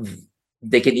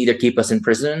either keep us in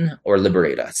prison or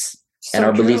liberate us. So and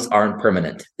our beliefs aren't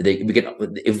permanent.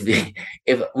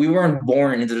 If we weren't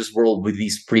born into this world with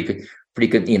these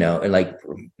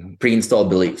pre-installed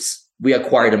beliefs, we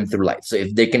acquire them through life. So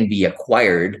if they can be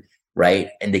acquired, right,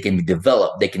 and they can be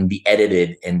developed, they can be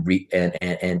edited and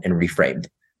reframed.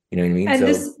 You know what I mean? And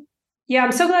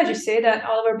I'm so glad you say that,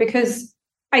 Oliver, because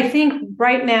I think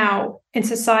right now in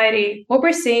society, what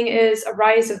we're seeing is a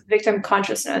rise of victim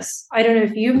consciousness. I don't know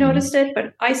if you've noticed it,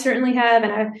 but I certainly have.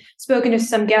 And I've spoken to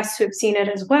some guests who have seen it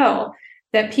as well,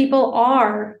 that people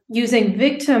are using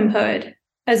victimhood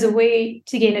as a way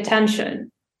to gain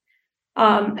attention.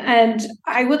 And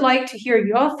I would like to hear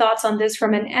your thoughts on this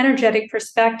from an energetic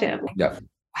perspective. Yeah.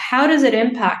 How does it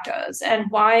impact us? And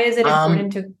why is it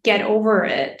important to get over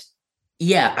it?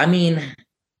 Yeah, I mean,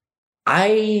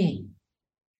 I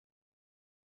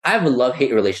have a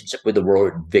love-hate relationship with the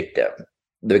word victim,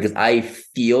 because I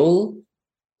feel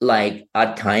like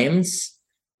at times,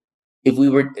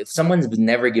 if someone's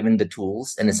never given the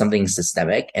tools and it's something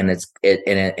systemic and it's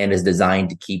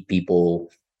designed to keep people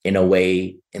in a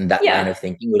way in that line of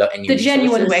thinking without any resources,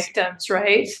 genuine victims,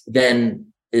 right? Then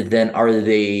are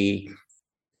they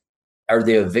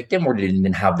a victim, or they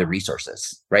didn't have the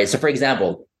resources, right? So for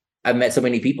example, I've met so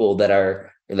many people that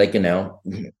are like,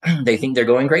 they think they're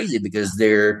going crazy because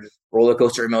they're roller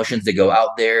coaster emotions. They go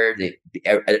out there,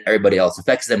 everybody else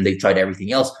affects them. They've tried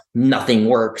everything else. Nothing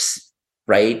works.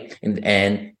 Right.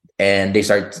 And they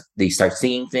start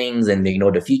seeing things, and they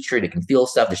know the future. They can feel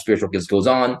stuff. The spiritual gifts goes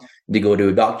on. They go to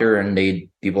a doctor, and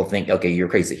people think, okay, you're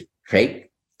crazy.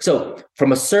 Right. So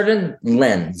from a certain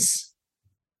lens,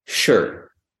 sure,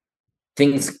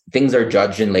 things are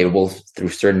judged and labeled through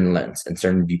certain lens and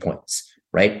certain viewpoints,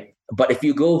 right? But if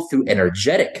you go through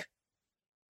energetic,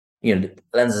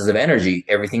 lenses of energy,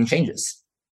 everything changes.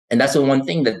 And that's the one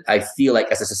thing that I feel like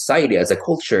as a society, as a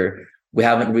culture, we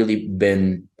haven't really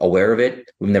been aware of it.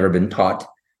 We've never been taught.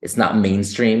 It's not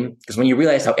mainstream. Because when you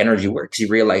realize how energy works, you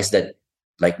realize that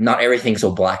like not everything's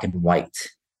so black and white,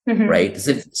 right?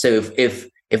 So if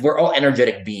we're all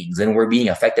energetic beings and we're being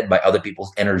affected by other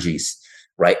people's energies,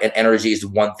 right? And energy is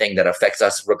one thing that affects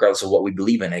us regardless of what we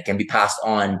believe in. It can be passed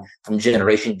on from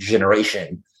generation to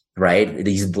generation, right?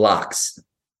 These blocks,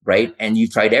 right? And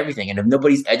you've tried everything. And if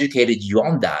nobody's educated you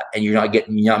on that, and you're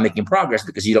not making progress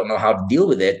because you don't know how to deal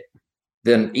with it,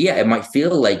 then it might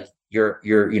feel like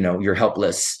you're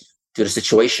helpless to the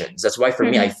situations. That's why for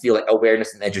me, I feel like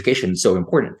awareness and education is so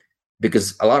important,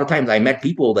 because a lot of times I met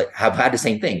people that have had the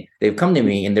same thing. They've come to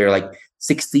me and they're like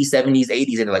 60s, 70s,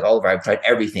 80s, and they're like, Oliver, I've tried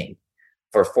everything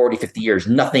for 40, 50 years.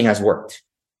 Nothing has worked.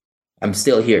 I'm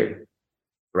still here.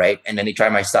 Right. And then they try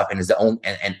my stuff, and it's the only,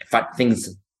 and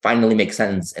things finally make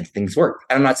sense and things work.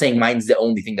 And I'm not saying mine's the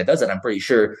only thing that does it. I'm pretty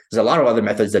sure there's a lot of other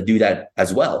methods that do that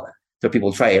as well. So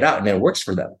people try it out and it works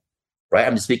for them, right?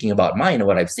 I'm just speaking about mine, and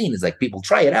what I've seen is like people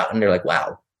try it out and they're like,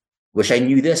 wow, wish I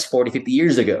knew this 40, 50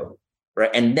 years ago,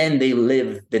 right? And then they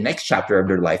live the next chapter of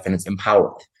their life and it's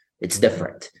empowered. It's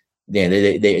different.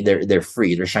 They're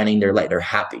free. They're shining their light. They're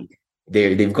happy.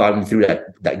 They've gone through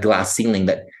that glass ceiling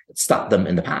that stopped them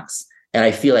in the past. And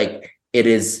I feel like it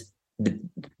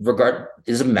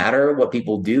doesn't matter what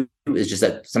people do. It's just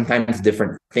that sometimes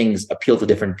different things appeal to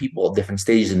different people at different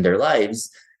stages in their lives,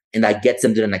 and that gets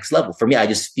them to the next level. For me, I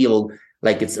just feel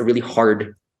like it's really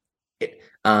hard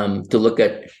to look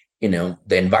at the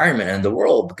environment and the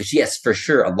world, because yes, for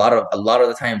sure, a lot of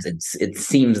the times it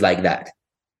seems like that,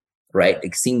 right?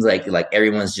 It seems like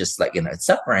everyone's just like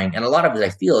suffering, and a lot of it I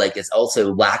feel like it's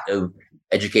also lack of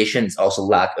education. It's also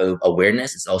lack of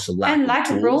awareness. It's also lack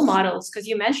of role models, because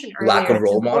you mentioned earlier, lack of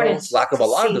role models, lack of a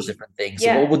lot of those different things.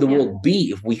 So what would the world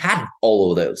be if we had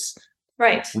all of those?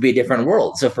 Right, it would be a different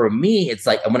world. So for me, it's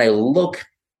like when I look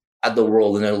at the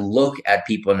world and I look at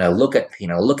people and I look at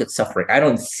pain, I look at suffering, I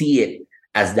don't see it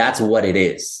as that's what it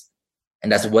is,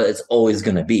 and that's what it's always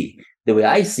going to be. The way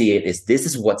I see it is this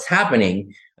is what's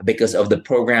happening because of the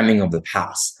programming of the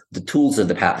past, the tools of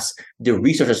the past, the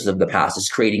resources of the past is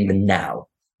creating the now.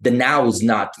 The now is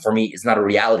not, for me, it's not a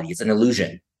reality. It's an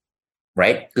illusion,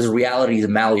 right? Because reality is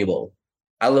malleable.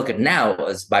 I look at now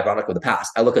as byproduct of the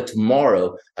past. I look at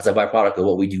tomorrow as a byproduct of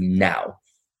what we do now.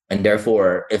 And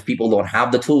therefore, if people don't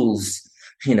have the tools,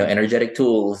 energetic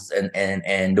tools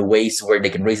and the ways where they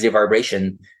can raise their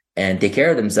vibration and take care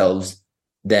of themselves,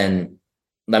 then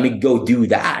let me go do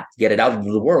that, get it out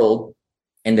into the world,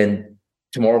 and then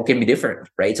tomorrow can be different,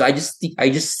 right? So I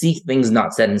just see things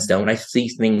not set in stone. I see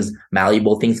things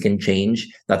malleable. Things can change.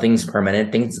 Nothing's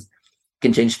permanent. Things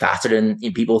can change faster than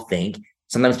people think.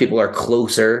 Sometimes people are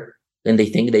closer than they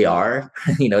think they are.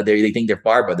 They think they're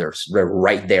far, but they're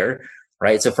right there,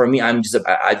 right? So for me, I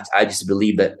just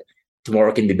believe that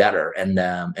tomorrow can be better, and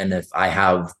if I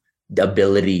have the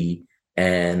ability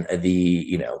and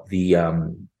the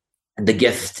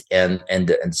gift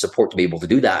and support to be able to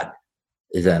do that,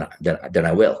 then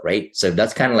I will, right? So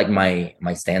that's kind of like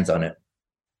my stance on it.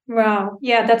 Wow.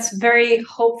 Yeah, that's very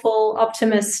hopeful,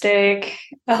 optimistic.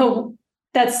 Oh,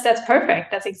 that's perfect.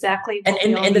 That's exactly what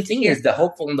and the thing is, the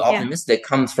hopeful and the optimistic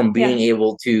comes from being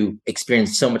able to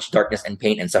experience so much darkness and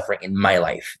pain and suffering in my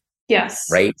life. Yes.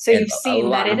 Right. So you've seen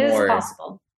that it is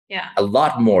possible. Yeah. A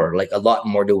lot more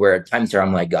to where at times where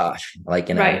I'm like, gosh,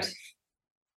 right.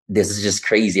 This is just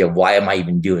crazy. Of why am I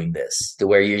even doing this? To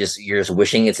where you're just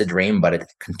wishing it's a dream, but it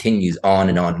continues on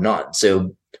and on and on.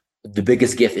 So the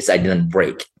biggest gift is I didn't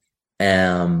break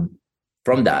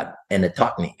from that, and it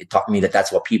taught me that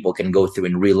that's what people can go through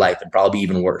in real life, and probably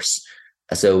even worse.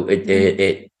 So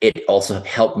it also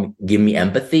helped me, give me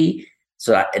empathy.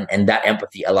 So that, and that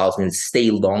empathy allows me to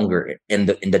stay longer in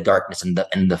the darkness and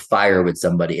the fire with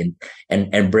somebody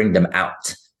and bring them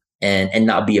out. And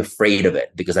not be afraid of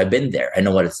it, because I've been there. I know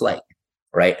what it's like,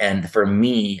 right? And for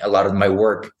me, a lot of my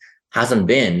work hasn't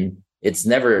been. It's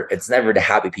never the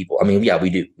happy people. I mean, yeah,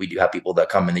 we do have people that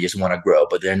come and they just want to grow,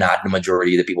 but they're not the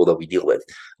majority of the people that we deal with.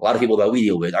 A lot of people that we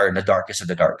deal with are in the darkest of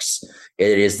the darks.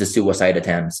 It is the suicide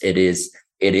attempts. It is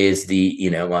the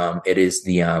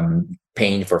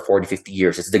pain for 40, 50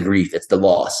 years. It's the grief. It's the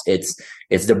loss. It's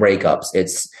the breakups.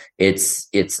 It's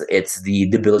the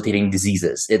debilitating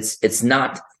diseases.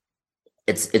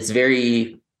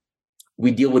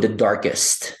 We deal with the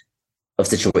darkest of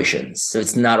situations. So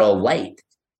it's not all light.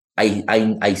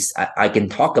 I can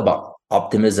talk about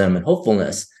optimism and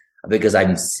hopefulness because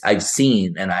I've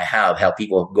seen and I have helped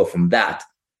people go from that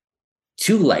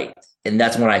to light. And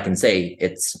that's when I can say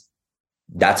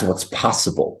that's what's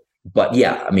possible. But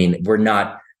yeah, I mean, we're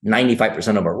not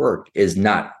 95% of our work is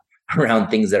not around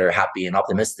things that are happy and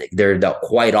optimistic. They're the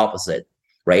quite opposite,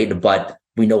 right? But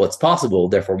we know what's possible.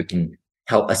 Therefore, we can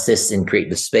help assist and create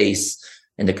the space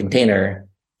and the container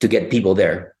to get people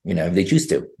there, if they choose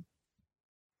to.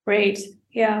 Great.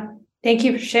 Yeah. Thank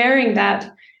you for sharing that.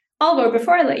 Oliver,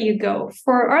 before I let you go,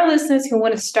 for our listeners who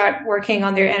want to start working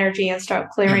on their energy and start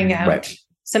clearing out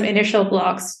some initial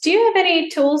blocks, do you have any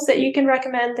tools that you can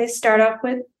recommend they start off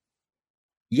with?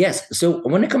 Yes. So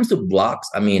when it comes to blocks,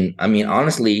 I mean,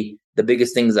 honestly, the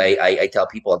biggest things I tell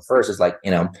people at first is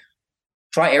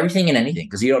try everything and anything,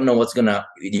 because you don't know what's going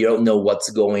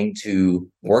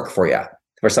to work for you.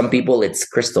 For some people, it's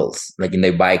crystals, and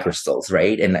they buy crystals,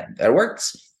 right? And that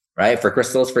works, right? For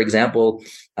crystals, for example,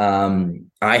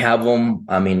 I have them.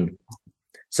 I mean,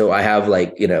 so I have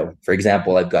for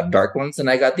example, I've got dark ones and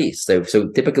I got these. So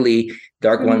typically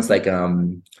dark ones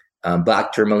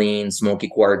black tourmaline, smoky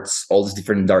quartz, all these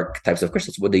different dark types of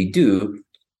crystals. What they do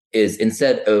is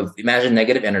instead of, imagine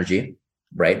negative energy,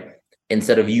 right?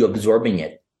 Instead of you absorbing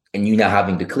it and you now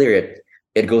having to clear it,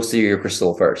 it goes to your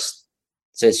crystal first.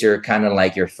 So it's your kind of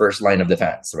like your first line of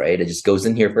defense, right? It just goes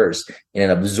in here first and it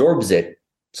absorbs it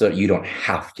so that you don't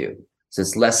have to. So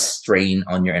it's less strain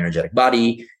on your energetic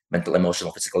body, mental,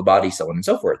 emotional, physical body, so on and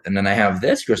so forth. And then I have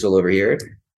this crystal over here.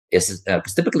 Is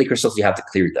because typically crystals, you have to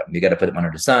clear them. You got to put them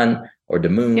under the sun or the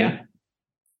moon. Yeah.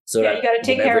 So you got to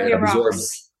take care of your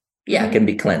rocks. Yeah, it can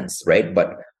be cleansed, right?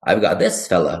 But I've got this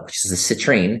fella, which is a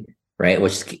citrine, right?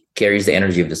 Which carries the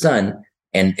energy of the sun.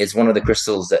 And it's one of the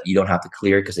crystals that you don't have to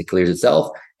clear because it clears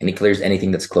itself and it clears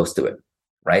anything that's close to it,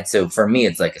 right? So for me,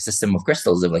 it's like a system of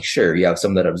crystals of like, sure, you have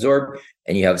some that absorb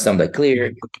and you have some that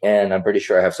clear. And I'm pretty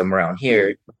sure I have some around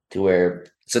here to where,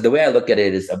 so the way I look at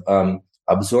it is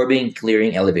absorbing,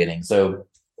 clearing, elevating. So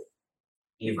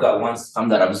you've got some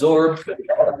that absorb, some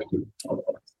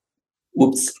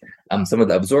of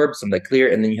that absorb, some that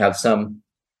clear, and then you have some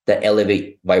that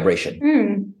elevate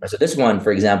vibration. So this one,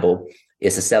 for example,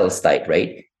 is a celestite,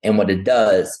 right? And what it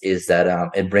does is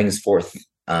that it brings forth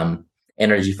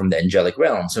energy from the angelic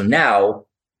realm. So now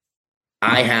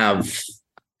I have,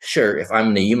 sure, if I'm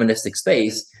in a humanistic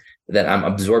space, that I'm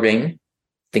absorbing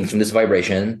things from this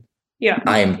vibration. Yeah.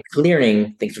 I am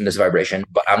clearing things from this vibration,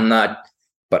 but I'm not,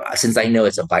 but since I know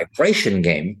it's a vibration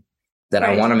game, that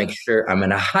I want to make sure I'm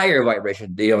in a higher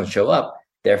vibration, they don't show up.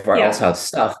 Therefore, I also have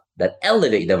stuff that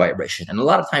elevate the vibration. And a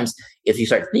lot of times, if you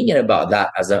start thinking about that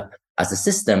as a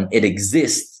system, it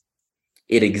exists.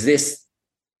 It exists,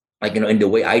 like, in the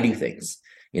way I do things.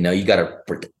 You got to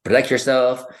protect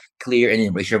yourself, clear, and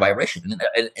then raise your vibration. And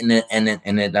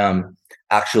it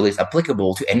actually is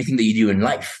applicable to anything that you do in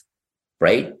life,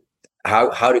 right?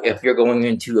 If you're going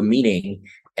into a meeting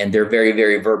and they're very,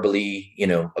 very verbally,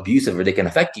 abusive, or they can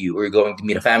affect you, or you're going to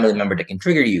meet a family member that can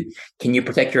trigger you, can you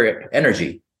protect your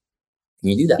energy?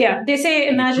 Can you do that? Yeah, they say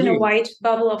imagine a white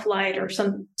bubble of light or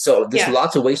something. So there's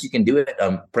lots of ways you can do it.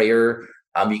 Prayer.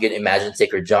 You can imagine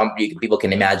sacred jump. People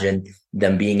can imagine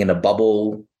them being in a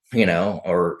bubble,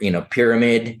 or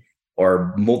pyramid,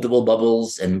 or multiple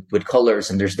bubbles and with colors.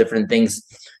 And there's different things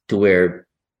to where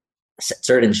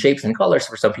certain shapes and colors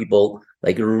for some people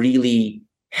like really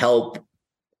help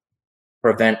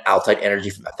prevent outside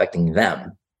energy from affecting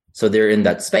them. So they're in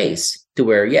that space to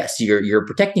where, yes, you're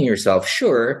protecting yourself,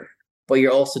 sure, but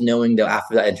you're also knowing that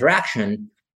after that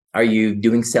interaction, are you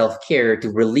doing self-care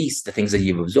to release the things that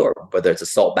you've absorbed, whether it's a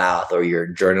salt bath, or you're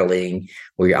journaling,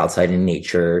 or you're outside in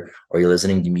nature, or you're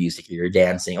listening to music, or you're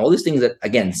dancing, all these things that,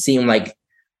 again, seem like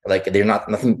they're not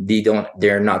nothing,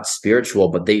 they're not spiritual,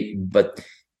 but they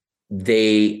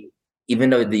even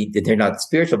though they're not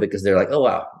spiritual because they're like, oh,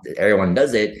 wow, everyone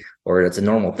does it, or it's a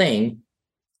normal thing.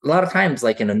 A lot of times,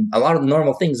 like in a lot of the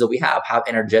normal things that we have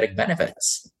energetic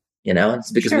benefits.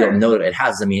 It's because we don't know that it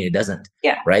has. I mean, it doesn't.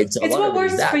 Yeah. Right. So it's what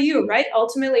works for you, right?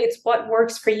 Ultimately, it's what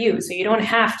works for you. So you don't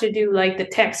have to do like the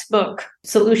textbook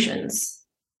solutions.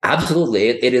 Absolutely.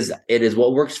 It is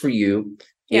what works for you.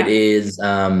 Yeah. It is.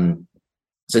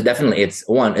 So definitely it's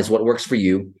what works for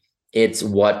you. It's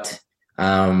what's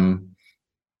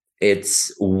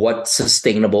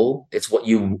sustainable. It's what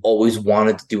you always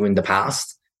wanted to do in the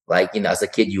past. Like, as a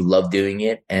kid, you love doing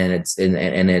it, and it's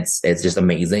just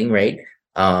amazing, right?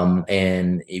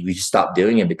 And we just stop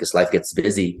doing it because life gets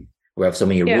busy. We have so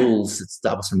many rules that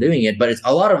stop us from doing it. But it's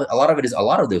a lot of it is a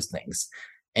lot of those things,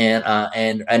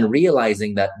 and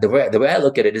realizing that the way I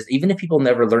look at it is, even if people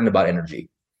never learned about energy,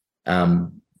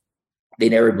 they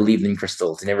never believed in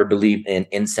crystals, they never believed in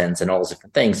incense and all those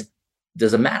different things. It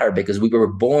doesn't matter, because we were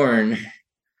born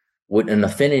with an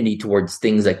affinity towards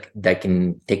things that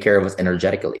can take care of us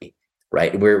energetically.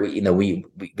 Right, where we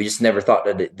just never thought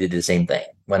that it did the same thing.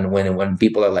 When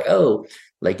people are like, oh,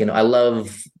 like, I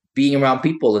love being around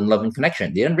people and loving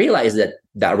connection, they didn't realize that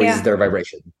raises their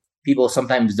vibration. People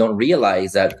sometimes don't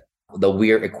realize that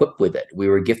we're equipped with it. We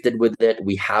were gifted with it.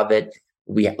 We have it.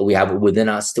 We have it within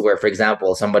us to where, for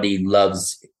example, somebody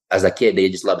loves, as a kid, they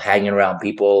just love hanging around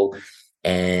people,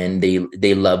 and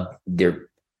they're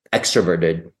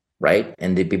extroverted, right?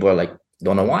 And the people are like,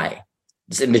 don't know why.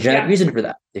 There's a genetic reason for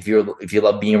that. If you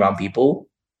love being around people,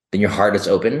 then your heart is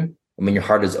open. And when your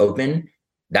heart is open,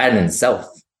 that in itself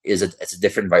is it's a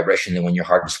different vibration than when your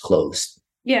heart is closed.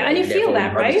 Yeah, and you feel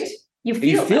that, right? You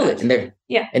feel it, and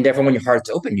therefore, when your heart's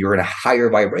open, you're in a higher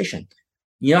vibration.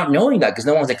 You're not knowing that because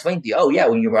no one's explained to you. Oh, yeah,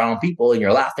 when you're around people and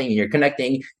you're laughing and you're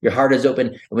connecting, your heart is open.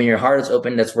 And when your heart is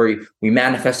open, that's where we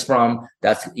manifest from.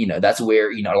 That's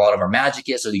where a lot of our magic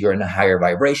is. So you're in a higher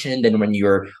vibration than when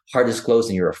your heart is closed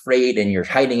and you're afraid and you're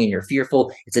hiding and you're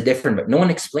fearful. It's a different, but no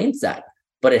one explains that.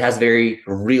 but it has very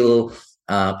real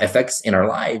effects in our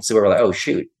lives. So we're like, oh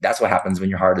shoot, that's what happens when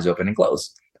your heart is open and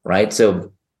closed, right?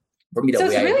 So for me, So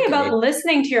it's really about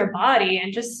listening to your body,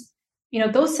 and just,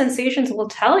 those sensations will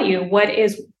tell you what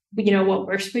is, what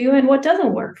works for you and what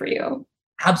doesn't work for you.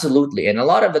 Absolutely. And a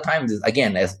lot of the times,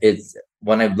 again, it's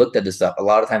when I've looked at this stuff, a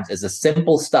lot of times it's the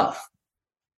simple stuff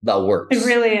that works. It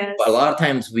really is. But a lot of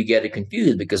times we get it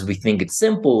confused because we think it's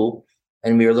simple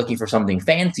and we are looking for something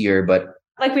fancier, but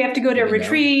like we have to go to a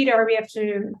retreat, or we have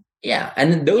to. Yeah.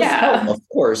 And those help, of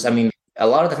course. I mean, a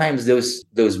lot of the times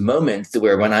those moments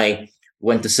where when I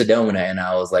went to Sedona and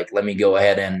I was like, let me go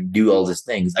ahead and do all these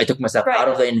things, I took myself out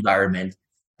of the environment.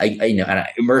 And I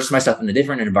immersed myself in a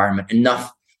different environment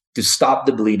enough to stop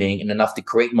the bleeding and enough to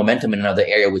create momentum in another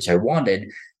area, which I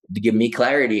wanted, to give me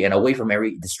clarity and away from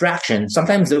every distraction.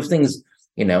 Sometimes those things,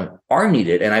 are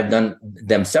needed. And I've done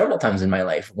them several times in my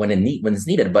life when it's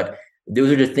needed. But those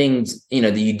are the things,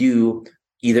 that you do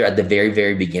either at the very,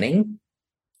 very beginning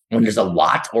when there's a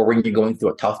lot, or when you're going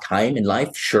through a tough time in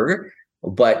life, sure.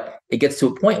 But it gets to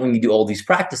a point when you do all these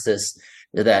practices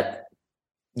that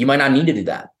you might not need to do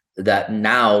that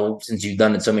now, since you've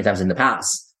done it so many times in the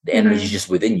past. The energy is just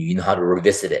within you. You know how to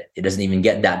revisit it. It doesn't even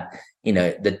get that,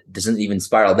 that doesn't even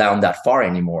spiral down that far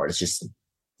anymore. It's just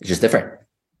different.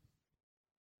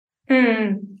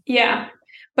 Yeah.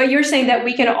 But you're saying that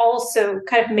we can also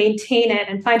kind of maintain it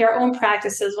and find our own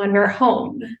practices when we're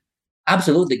home.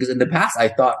 Absolutely. Because in the past, I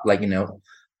thought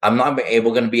I'm not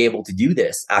going to be able to do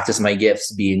this, access my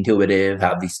gifts, be intuitive,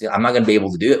 have these things. I'm not going to be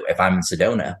able to do it if I'm in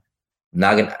Sedona.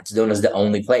 Sedona is the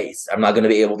only place. I'm not going to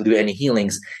be able to do any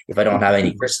healings if I don't have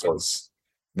any crystals,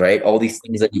 right? All these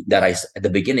things that I, at the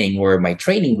beginning, were my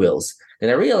training wheels. Then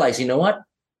I realized, you know what?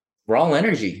 We're all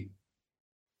energy.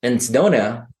 And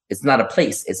Sedona, it's not a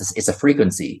place. It's a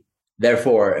frequency.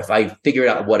 Therefore, if I figured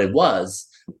out what it was,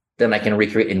 then I can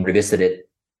recreate and revisit it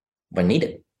when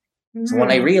needed. So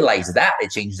when I realized that,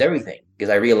 it changed everything, because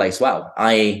I realized, wow,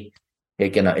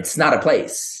 it's not a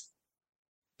place.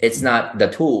 It's not the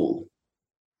tool.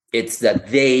 It's that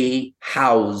they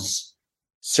house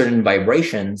certain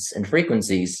vibrations and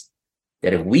frequencies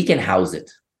that if we can house it,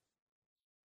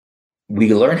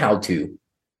 we learn how to,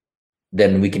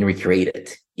 then we can recreate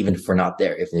it, even if we're not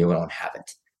there, if we don't have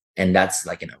it. And that's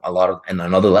and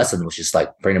another lesson was just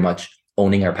pretty much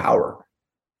owning our power,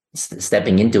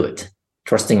 stepping into it,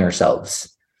 trusting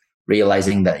ourselves,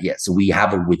 realizing that, yes, we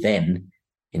have it within,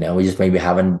 we just maybe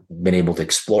haven't been able to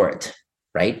explore it,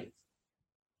 right?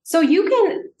 So you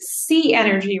can see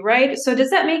energy, right? So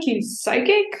does that make you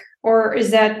psychic, or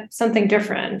is that something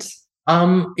different?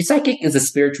 Psychic is a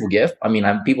spiritual gift. I mean,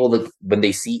 people that when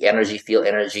they see energy, feel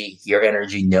energy, hear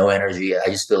energy, know energy, I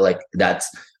just feel like that's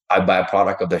a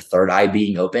byproduct of their third eye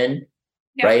being open,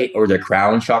 right? Or their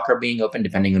crown chakra being open,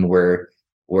 depending on where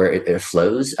it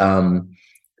flows.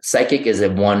 Psychic is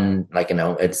it's one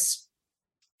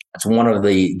of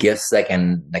the gifts that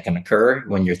can occur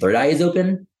when your third eye is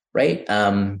open, right?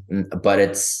 But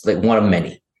it's one of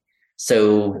many.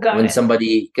 So when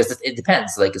somebody, because it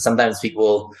depends, sometimes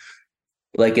people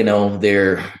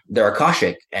they're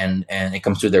Akashic and it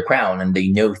comes through their crown and they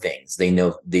know things. They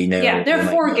know. Yeah, there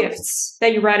are 4 gifts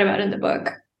that you write about in the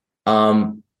book.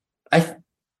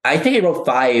 I think I wrote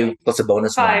 5 plus a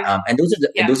bonus 5. One. And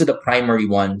those are the primary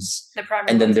ones.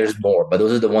 And then there's more, but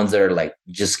those are the ones that are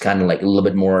just kind of a little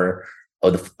bit more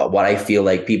of what I feel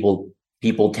like people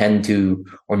tend to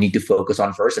or need to focus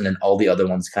on first, and then all the other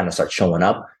ones kind of start showing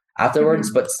up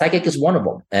afterwards. But psychic is one of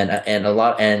them, and a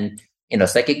lot, and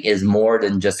psychic is more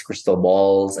than just crystal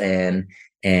balls and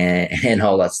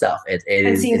all that stuff. It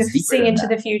is seeing into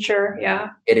the future. Yeah.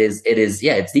 It is.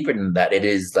 Yeah. It's deeper than that. It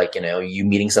is you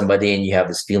meeting somebody and you have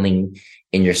this feeling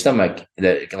in your stomach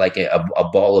that a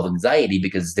ball of anxiety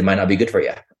because they might not be good for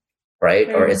you. Right.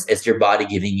 Or it's your body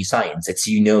giving you signs. It's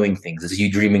you knowing things. It's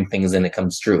you dreaming things and it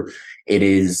comes true. It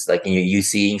is you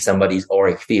seeing somebody's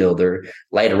auric field or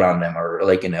light around them, or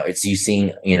it's you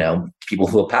seeing, people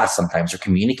who will pass sometimes or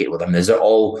communicate with them. Those are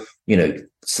all,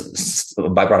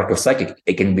 byproduct of psychic.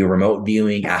 It can be remote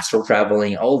viewing, astral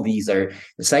traveling. All these are,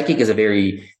 psychic is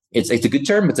it's a good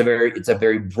term. It's a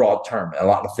very broad term. A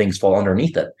lot of things fall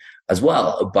underneath it as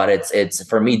well. But it's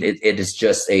for me, it is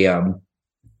just a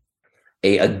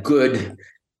good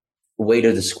way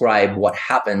to describe what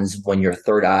happens when your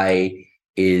third eye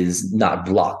is not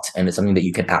blocked and it's something that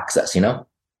you can access,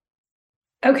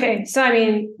 Okay. So, I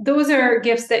mean, those are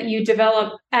gifts that you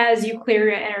develop as you clear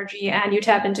your energy and you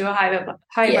tap into a high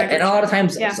vibration. And a lot of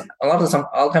times,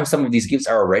 some of these gifts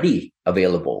are already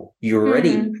available. You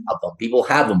already have them. People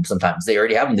have them sometimes. They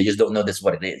already have them. They just don't know this is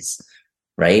what it is.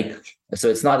 Right. So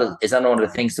it's not one of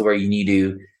the things to where you need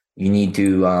to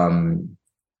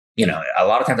a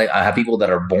lot of times I have people that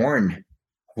are born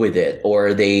with it,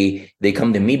 or they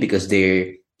come to me because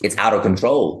it's out of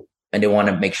control and they want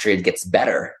to make sure it gets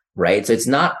better, right? So it's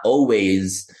not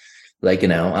always like,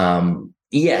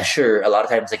 yeah, sure. A lot of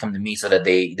times they come to me so that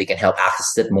they can help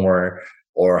access it more,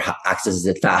 or access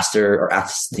it faster, or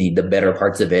access the better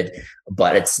parts of it.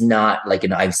 But it's not like,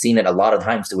 I've seen it a lot of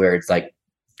times to where it's like,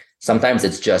 sometimes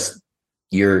it's just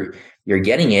you're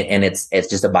getting it, and it's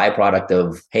just a byproduct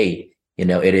of, hey,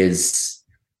 it is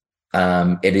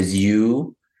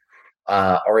you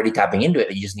already tapping into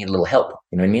it. You just need a little help.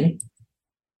 You know what I mean?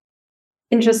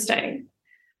 Interesting.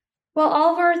 Well,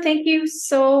 Oliver, thank you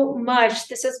so much.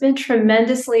 This has been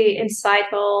tremendously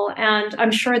insightful, and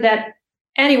I'm sure that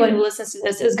anyone who listens to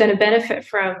this is going to benefit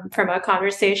from our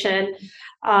conversation.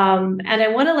 And I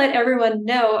want to let everyone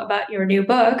know about your new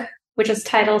book, which is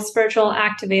titled Spiritual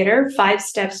Activator: 5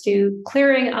 Steps to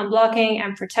Clearing, Unblocking,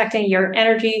 and Protecting Your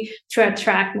Energy to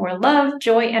Attract More Love,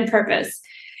 Joy, and Purpose.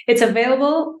 It's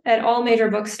available at all major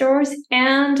bookstores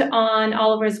and on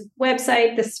Oliver's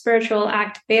website,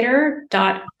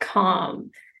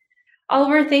 thespiritualactivator.com.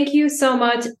 Oliver, thank you so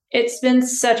much. It's been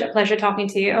such a pleasure talking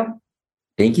to you.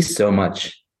 Thank you so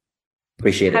much.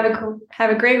 Appreciate it. Have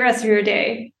a great rest of your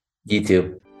day. You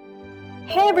too.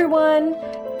 Hey, everyone.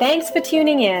 Thanks for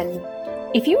tuning in.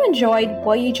 If you enjoyed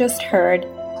what you just heard,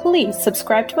 please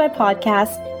subscribe to my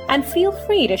podcast and feel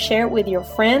free to share it with your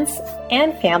friends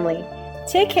and family.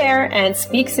 Take care and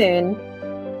speak soon.